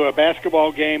been to a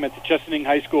basketball game at the Chesaning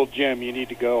High School gym, you need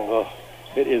to go. Oh.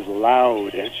 It is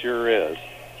loud. It sure is.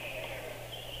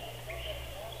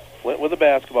 Flint with the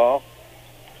basketball.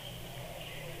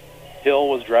 Hill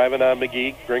was driving on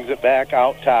McGee, brings it back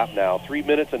out top now. 3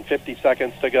 minutes and 50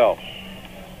 seconds to go.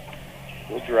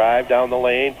 He'll drive down the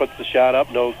lane, puts the shot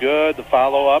up, no good. The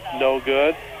follow-up, no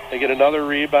good. They get another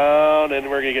rebound, and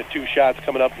we're going to get 2 shots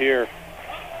coming up here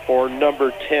for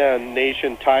number 10,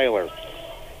 Nation Tyler.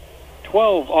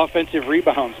 12 offensive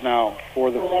rebounds now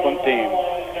for the Flint team.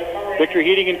 Victory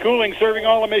Heating and Cooling, serving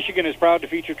all of Michigan, is proud to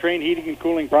feature Train Heating and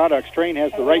Cooling products. Train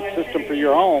has the right system for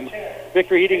your home.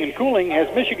 Victory Heating and Cooling has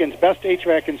Michigan's best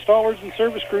HVAC installers and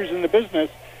service crews in the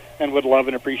business and would love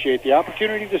and appreciate the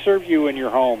opportunity to serve you in your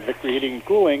home. Victory Heating and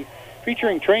Cooling,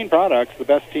 featuring Train products, the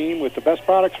best team with the best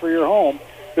products for your home.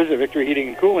 Visit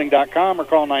victoryheatingandcooling.com or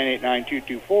call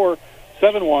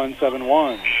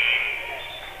 989-224-7171.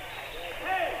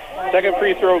 Second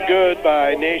free throw good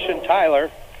by Nation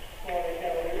Tyler.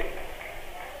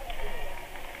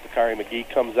 Zakari McGee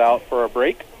comes out for a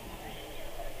break.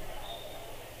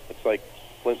 Looks like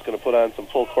Flint's going to put on some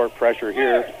full court pressure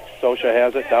here. Sosha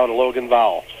has it down to Logan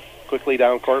Vowell. Quickly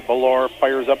down court, Belor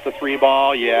fires up the three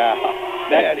ball. Yeah,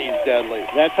 that he's deadly.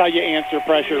 That's how you answer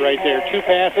pressure right there. 2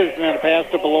 passes and then a pass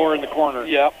to Belor in the corner.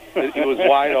 Yep, he was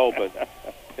wide open.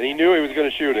 And he knew he was going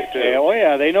to shoot it, too. Yeah, oh,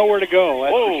 yeah, they know where to go,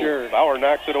 that's for sure. Bauer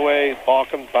knocks it away. Ball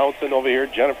comes bouncing over here.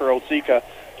 Jennifer Osika,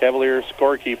 Cavaliers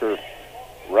scorekeeper,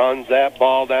 runs that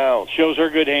ball down. Shows her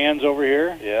good hands over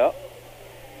here. Yeah.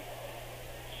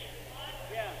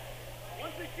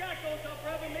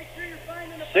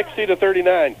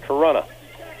 60-39, Corunna.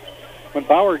 When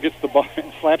Bauer gets the ball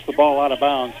and slaps the ball out of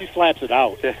bounds, he slaps it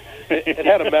out. It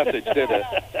had a message, didn't it?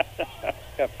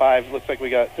 Got 5. Looks like we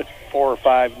got 4 or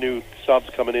 5 new subs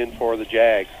coming in for the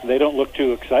Jags. They don't look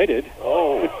too excited.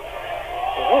 Oh,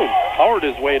 powered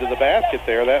his way to the basket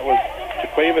there. That was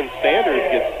Jaquavian Sanders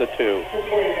gets the 2.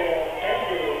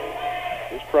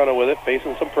 Here's Corunna with it,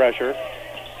 facing some pressure.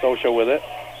 Sosha with it.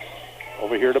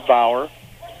 Over here to Bauer.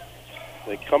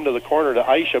 They come to the corner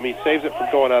to Isham. He saves it from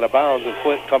going out of bounds, and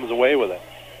Flint comes away with it.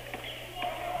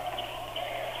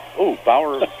 Oh,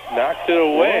 Bauer knocked it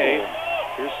away.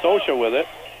 Here's Sosha with it.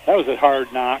 That was a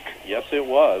hard knock. Yes, it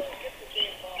was.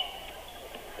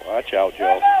 Watch out,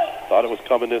 Joe. Thought it was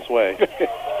coming this way.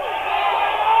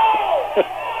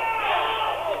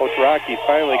 Coach Rocky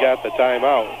finally got the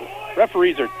timeout.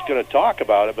 Referees are going to talk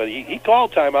about it, but he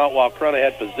called timeout while Corunna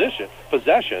had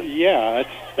possession. Yeah.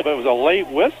 But it was a late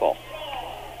whistle.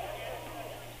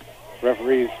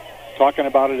 Referees talking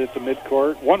about it at the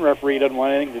midcourt. One referee doesn't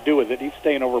want anything to do with it. He's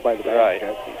staying over by the basket.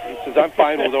 Right. He says, I'm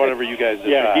fine with whatever you guys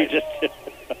decide. Yeah, he just...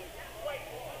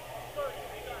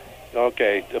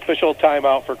 Okay, official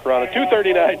timeout for Corunna.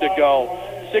 2:39 to go,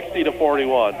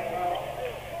 60-41.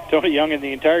 Tony Young and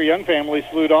the entire Young family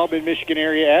salute all mid-Michigan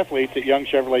area athletes at Young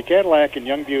Chevrolet Cadillac and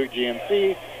Young Buick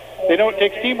GMC. They know it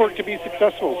takes teamwork to be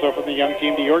successful, so from the Young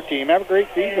team to your team, have a great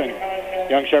season.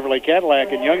 Young Chevrolet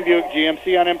Cadillac and Young Buick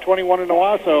GMC on M21 in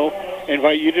Owasso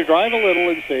invite you to drive a little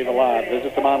and save a lot.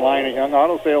 Visit them online at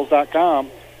youngautosales.com.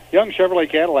 Young Chevrolet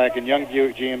Cadillac and Young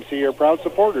Buick GMC are proud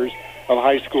supporters of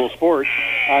high school sports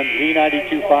on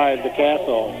Z92.5 The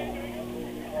Castle.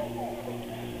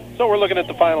 So we're looking at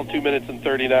the final 2 minutes and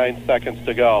 39 seconds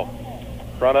to go.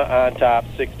 Corunna on top,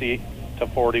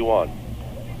 60-41.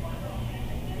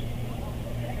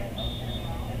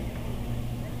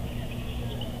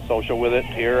 Social with it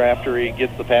here after he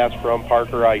gets the pass from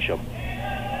Parker Isham.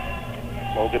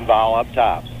 Logan Vowell up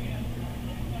top.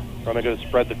 Corunna going to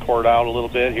spread the court out a little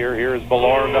bit here. Here's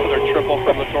Belor, another triple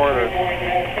from the corner.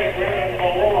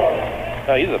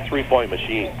 Now, he's a three-point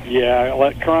machine. Yeah,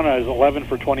 Corunna is 11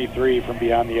 for 23 from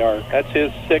beyond the arc. That's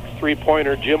his 6th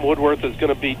three-pointer. Jim Woodworth is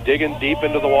going to be digging deep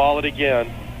into the wallet again.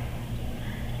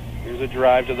 Here's a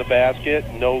drive to the basket.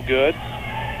 No good.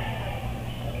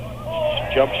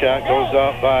 Jump shot goes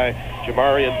up by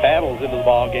Jamarian Battles into the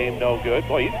ball game. No good.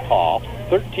 Boy, he's tall.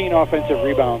 13 offensive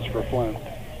rebounds for Flint.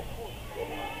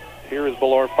 Here is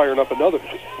Belor firing up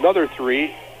another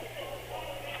 3.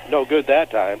 No good that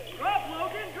time. Drop,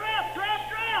 Logan, drop.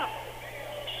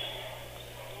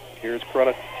 Here's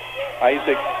Corunna.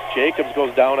 Isaac Jacobs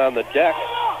goes down on the deck.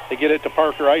 They get it to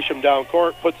Parker Isham down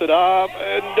court, puts it up,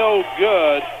 and no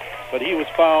good. But he was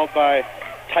fouled by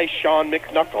Tyshawn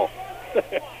McNuckle.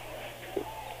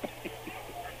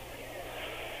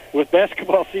 With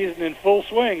basketball season in full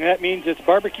swing, that means it's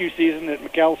barbecue season at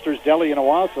McAllister's Deli in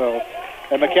Owasso.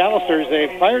 At McAllister's,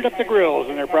 they've fired up the grills,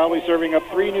 and they're proudly serving up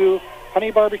 3 new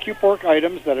honey barbecue pork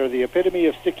items that are the epitome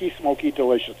of sticky, smoky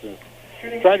deliciousness.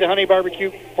 Try the honey barbecue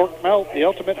pork melt, the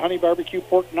ultimate honey barbecue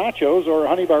pork nachos, or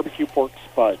honey barbecue pork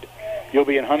spud. You'll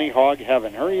be in honey hog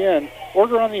heaven. Hurry in.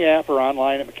 Order on the app or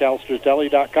online at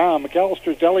McAllistersDeli.com.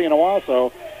 McAllister's Deli in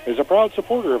Owasso is a proud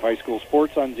supporter of high school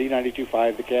sports on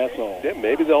Z92.5 The Castle. Yeah,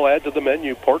 maybe they'll add to the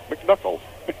menu pork McNuckles.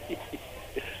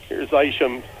 Here's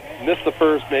Isham. Missed the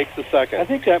first, makes the second. I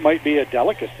think that might be a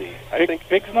delicacy. I think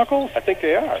pig's knuckles? I think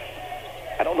they are.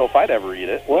 I don't know if I'd ever eat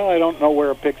it. Well, I don't know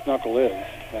where a pig's knuckle is.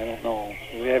 I don't know.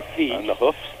 We have feet. On the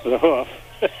hoofs? The hoof.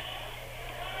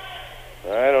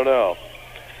 I don't know.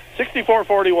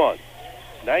 64-41.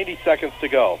 90 seconds to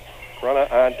go.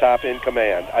 Corunna on top in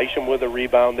command. Isham with a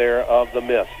rebound there of the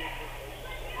miss.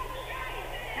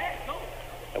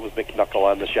 That was McNuckle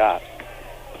on the shot.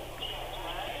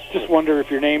 Just wonder if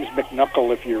your name's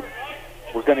McNuckle, if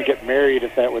we're going to get married,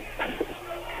 if that would,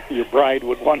 your bride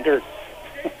would wonder.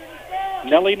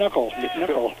 Nellie Knuckle,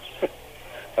 McNuckle.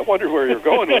 I wonder where you're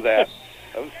going with that.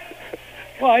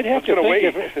 Well, I'd have to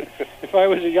think if I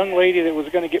was a young lady that was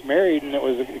going to get married and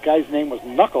the guy's name was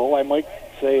Knuckle, I might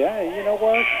say, hey, you know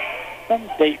what? I'm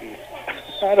dating.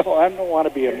 I don't want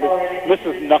to be a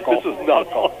Mrs. Knuckle. Mrs.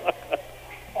 Knuckle.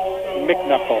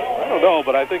 McNuckle. I don't know,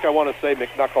 but I think I want to say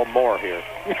McNuckle more here.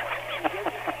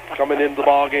 Coming into the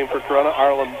ball game for Corunna,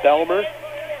 Arlen Belmer.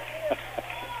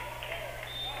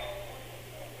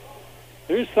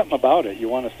 There's something about it you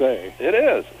want to say. It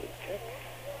is.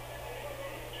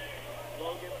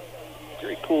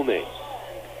 Very cool name.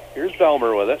 Here's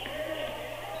Belmer with it.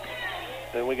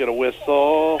 Then we get a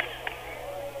whistle.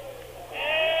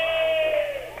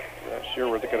 Not sure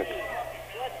where they're going to...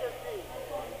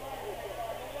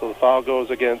 So the foul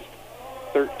goes against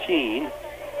 13.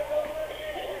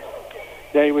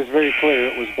 Yeah, he was very clear.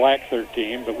 It was black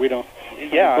 13, but we don't...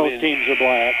 Yeah, both teams are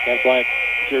black, have black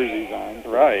jerseys on.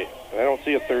 Right. I don't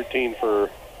see a 13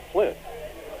 for Flint.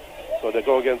 So to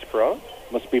go against Corunna?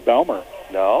 Must be Belmer.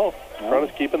 No.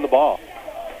 Corunna's keeping the ball.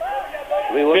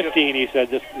 15, he said.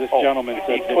 This gentleman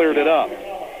said 15. He cleared it up.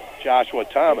 Joshua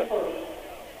Thomas.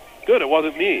 Good, it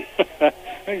wasn't me. I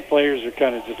think players are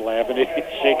kind of just laughing,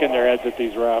 shaking their heads at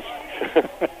these refs.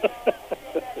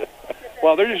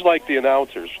 Well, they're just like the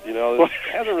announcers. You know, it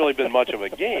hasn't really been much of a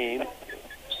game.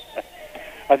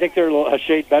 I think they're a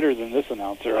shade better than this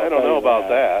announcer. I don't know about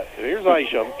that. Here's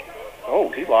Isham. Oh,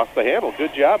 he lost the handle.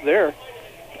 Good job there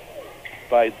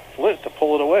by Flint to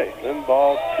pull it away. Then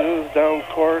ball goes down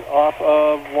court off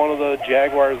of one of the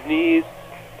Jaguars' knees.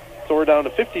 So we're down to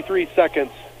 53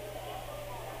 seconds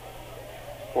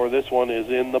for this one is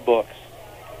in the books.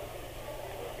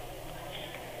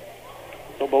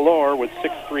 So Belor with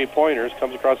 6 3-pointers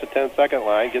comes across the 10-second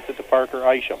line, gets it to Parker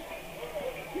Isham.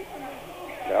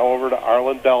 Now over to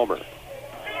Arlen Belmer.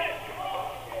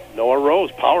 Noah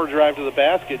Rose, power drive to the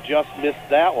basket, just missed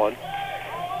that one.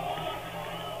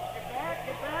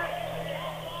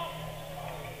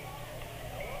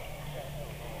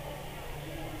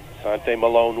 Sante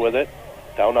Malone with it.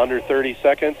 Down under 30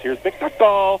 seconds. Here's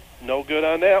McNuckle. No good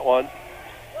on that one.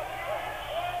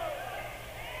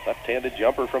 Left-handed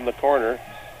jumper from the corner.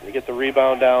 They get the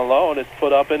rebound down low, and it's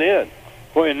put up and in.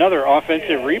 Boy, another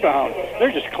offensive rebound.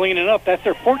 They're just cleaning up. That's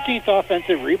their 14th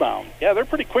offensive rebound. Yeah, they're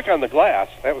pretty quick on the glass.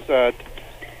 That was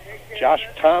Josh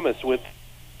Thomas with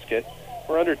it.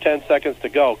 We're under 10 seconds to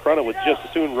go. Corunna would just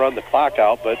as soon run the clock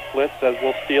out, but Flint says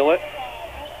we'll steal it.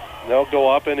 And they'll go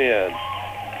up and in.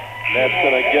 And that's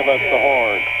going to give us the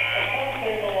horn.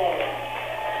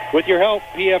 With your help,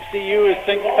 PFCU is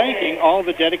thanking all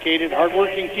the dedicated,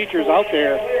 hardworking teachers out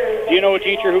there. Do you know a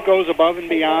teacher who goes above and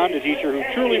beyond, a teacher who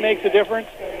truly makes a difference?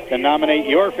 Then nominate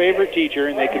your favorite teacher,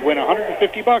 and they could win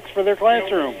 $150 for their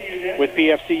classroom. With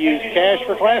PFCU's Cash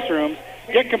for Classrooms,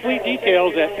 get complete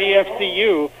details at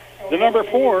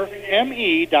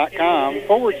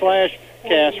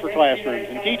PFCU4me.com/cash for classrooms.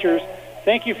 And teachers,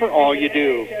 thank you for all you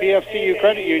do. PFCU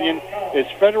Credit Union is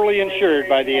federally insured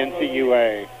by the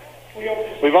NCUA.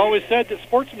 We've always said that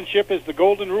sportsmanship is the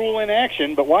golden rule in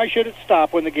action, but why should it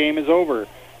stop when the game is over?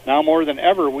 Now more than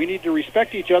ever, we need to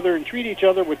respect each other and treat each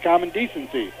other with common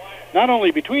decency, not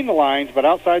only between the lines, but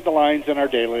outside the lines in our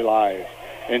daily lives.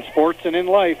 In sports and in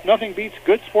life, nothing beats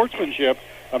good sportsmanship.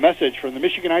 A message from the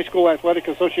Michigan High School Athletic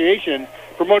Association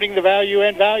promoting the value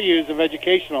and values of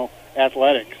educational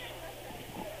athletics.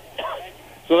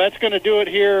 So that's going to do it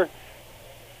here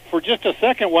for just a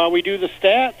second while we do the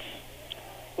stats.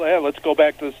 Well, yeah, let's go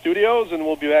back to the studios, and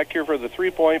we'll be back here for the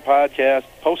 3 Point Podcast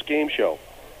post-game show.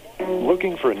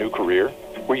 Looking for a new career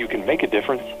where you can make a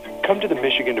difference? Come to the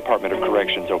Michigan Department of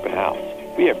Corrections Open House.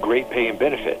 We have great pay and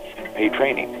benefits, paid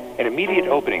training, and immediate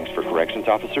openings for corrections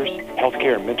officers,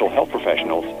 healthcare and mental health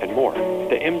professionals, and more.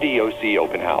 The MDOC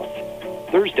Open House.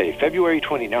 Thursday, February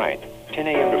 29th, 10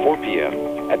 a.m. to 4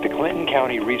 p.m. at the Clinton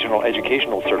County Regional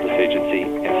Educational Service Agency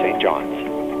in St. John's.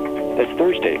 That's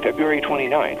Thursday, February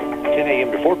 29th, 10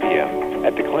 a.m. to 4 p.m.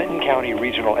 at the Clinton County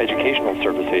Regional Educational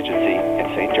Service Agency in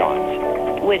St. John's.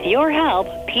 With your help,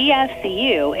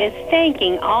 PFCU is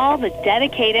thanking all the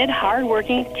dedicated,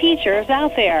 hardworking teachers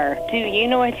out there. Do you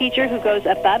know a teacher who goes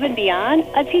above and beyond?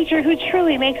 A teacher who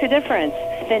truly makes a difference?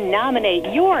 Then nominate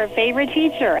your favorite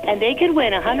teacher, and they could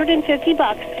win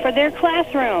 $150 for their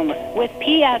classroom with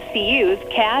PFCU's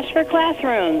Cash for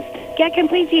Classrooms. Get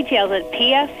complete details at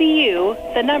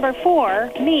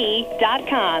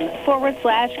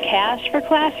pfcu4me.com/cash for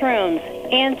classrooms.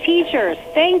 And teachers,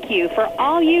 thank you for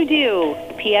all you do.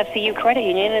 PFCU Credit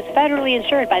Union is federally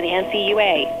insured by the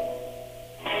NCUA.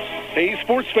 Hey,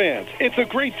 sports fans, it's a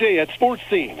great day at Sports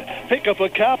Scene. Pick up a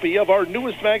copy of our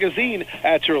newest magazine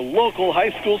at your local high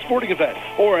school sporting event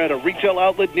or at a retail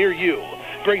outlet near you.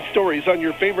 Great stories on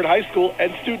your favorite high school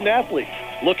and student athletes.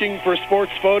 Looking for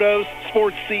sports photos?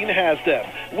 Sports Scene has them.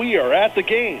 We are at the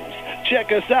games.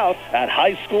 Check us out at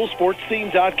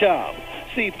highschoolsportscene.com.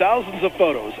 See thousands of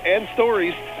photos and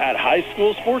stories at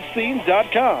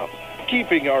highschoolsportscene.com.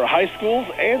 Keeping our high schools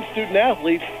and student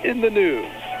athletes in the news.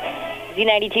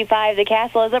 Z92.5 The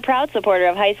Castle is a proud supporter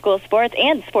of high school sports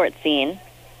and Sports Scene.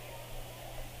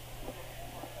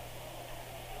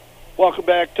 Welcome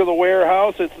back to the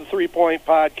warehouse. It's the 3 Point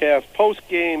Podcast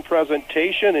post-game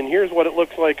presentation, and here's what it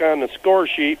looks like on the score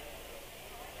sheet.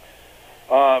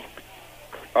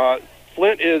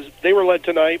 Flint they were led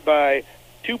tonight by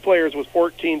 2 players with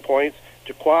 14 points.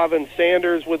 Jaquavin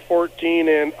Sanders with 14,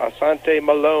 and Asante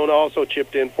Malone also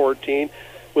chipped in 14.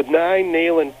 With 9,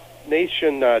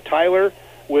 Nation Tyler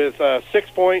with 6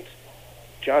 points,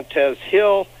 Jontez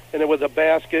Hill, and then with a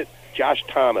basket, Josh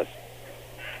Thomas.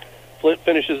 Flint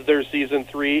finishes their season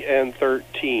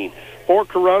 3-13. For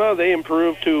Corunna, they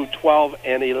improved to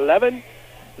 12-11.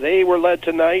 They were led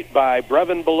tonight by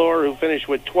Brevin Ballore, who finished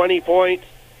with 20 points,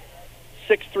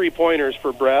 6 3-pointers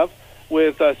for Brev.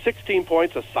 With 16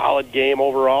 points, a solid game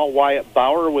overall. Wyatt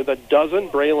Bauer with a dozen.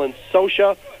 Braylon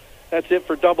Sosha. That's it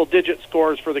for double-digit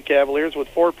scores for the Cavaliers. With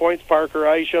 4 points, Parker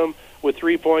Isham. With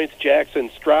 3 points,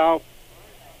 Jackson Stroud.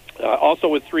 Also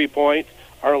with 3 points,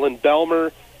 Arlen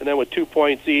Belmer. And then with 2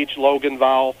 points each, Logan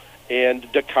Vowell and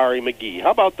Dakari McGee. How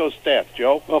about those stats,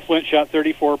 Joe? Well, Flint shot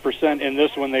 34% in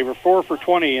this one. They were 4 for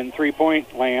 20 in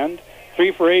three-point land,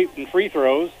 3 for 8 in free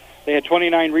throws. They had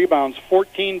 29 rebounds,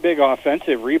 14 big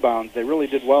offensive rebounds. They really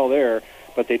did well there,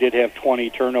 but they did have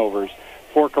 20 turnovers.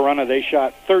 For Corunna, they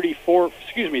shot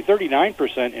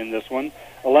 39% in this one,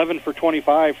 11 for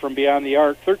 25 from beyond the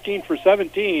arc, 13 for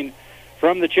 17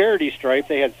 from the charity stripe.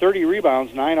 They had 30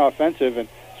 rebounds, 9 offensive, and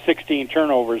 16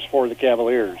 turnovers for the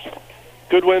Cavaliers.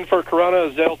 Good win for Corunna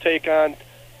as they'll take on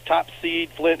top seed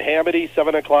Flint Hamady,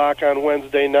 7 o'clock on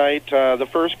Wednesday night. The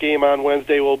first game on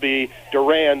Wednesday will be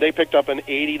Durand. They picked up an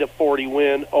 80-40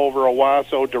 win over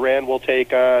Owasso. Durand will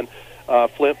take on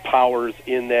Flint Powers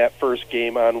in that first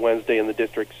game on Wednesday in the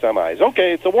district semis.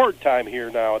 Okay, it's award time here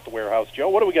now at the warehouse. Joe,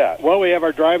 what do we got? Well, we have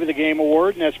our Drive of the Game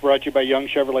award, and that's brought to you by Young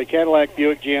Chevrolet Cadillac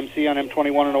Buick GMC on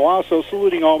M21 in Owasso,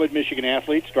 saluting all mid-Michigan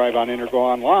athletes. Drive on in or go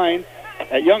online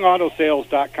at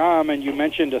youngautosales.com. And you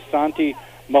mentioned Asante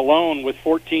Malone with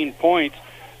 14 points.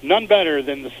 None better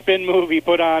than the spin move he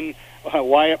put on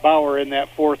Wyatt Bauer in that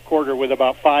fourth quarter with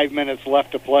about 5 minutes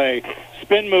left to play.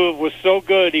 Spin move was so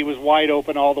good he was wide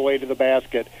open all the way to the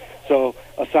basket. So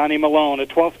Asante Malone, a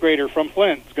 12th grader from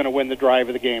Flint, is going to win the Drive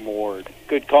of the Game award.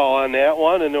 Good call on that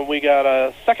one. And then we got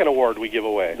a second award we give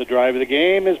away. The Drive of the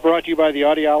Game is brought to you by the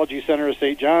Audiology Center of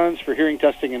St. John's. For hearing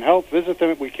testing and help, visit them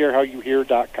at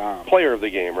wecarehowyouhear.com. Player of the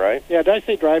game, right? Yeah, did I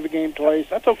say Drive of the Game twice?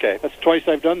 That's okay. That's twice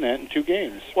I've done that in 2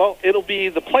 games. Well, it'll be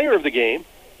the player of the game.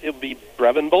 It'll be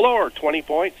Brevin Ballore, 20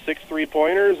 points, 6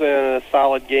 3-pointers, and a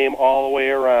solid game all the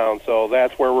way around. So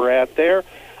that's where we're at there.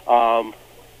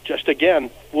 Just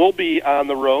again, we'll be on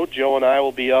the road. Joe and I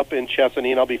will be up in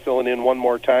Chesaning. I'll be filling in one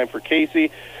more time for Casey.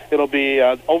 It'll be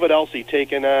Ovid Elsie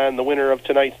taking on the winner of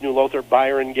tonight's New Lothrop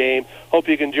Byron game. Hope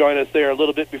you can join us there a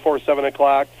little bit before 7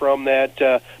 o'clock from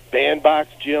that bandbox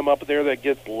gym up there that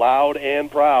gets loud and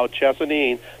proud,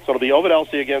 Chesaning. So it'll be Ovid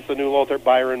Elsie against the New Lothrop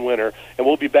Byron winner. And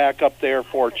we'll be back up there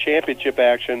for championship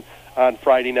action on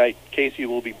Friday night. Casey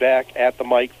will be back at the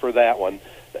mic for that one.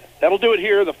 That'll do it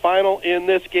here. The final in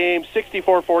this game,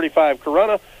 64-45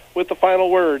 Corunna. With the final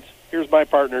words, here's my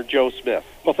partner, Joe Smith.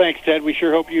 Well, thanks, Ted. We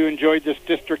sure hope you enjoyed this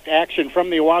district action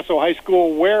from the Owasso High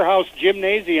School Warehouse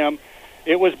Gymnasium.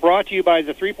 It was brought to you by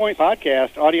the 3 Point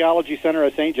Podcast, Audiology Center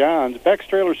of St. John's, Beck's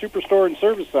Trailer Superstore and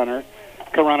Service Center,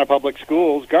 Corunna Public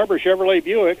Schools, Garber Chevrolet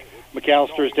Buick,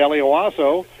 McAllister's Deli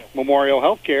Owasso, Memorial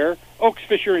Healthcare, Oaks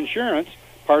Fisher Insurance,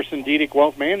 Parson Diedick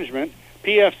Wealth Management,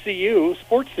 PFCU,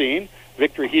 Sports Scene,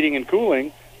 Victory Heating and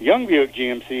Cooling, Young Buick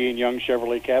GMC, and Young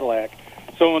Chevrolet Cadillac.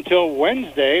 So until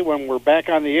Wednesday, when we're back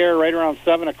on the air right around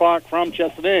 7 o'clock from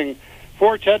Chesaning,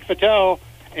 for Ted Fattel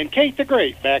and Kate the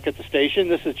Great back at the station,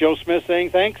 this is Joe Smith saying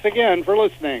thanks again for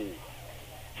listening.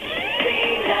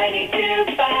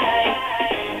 Z92.5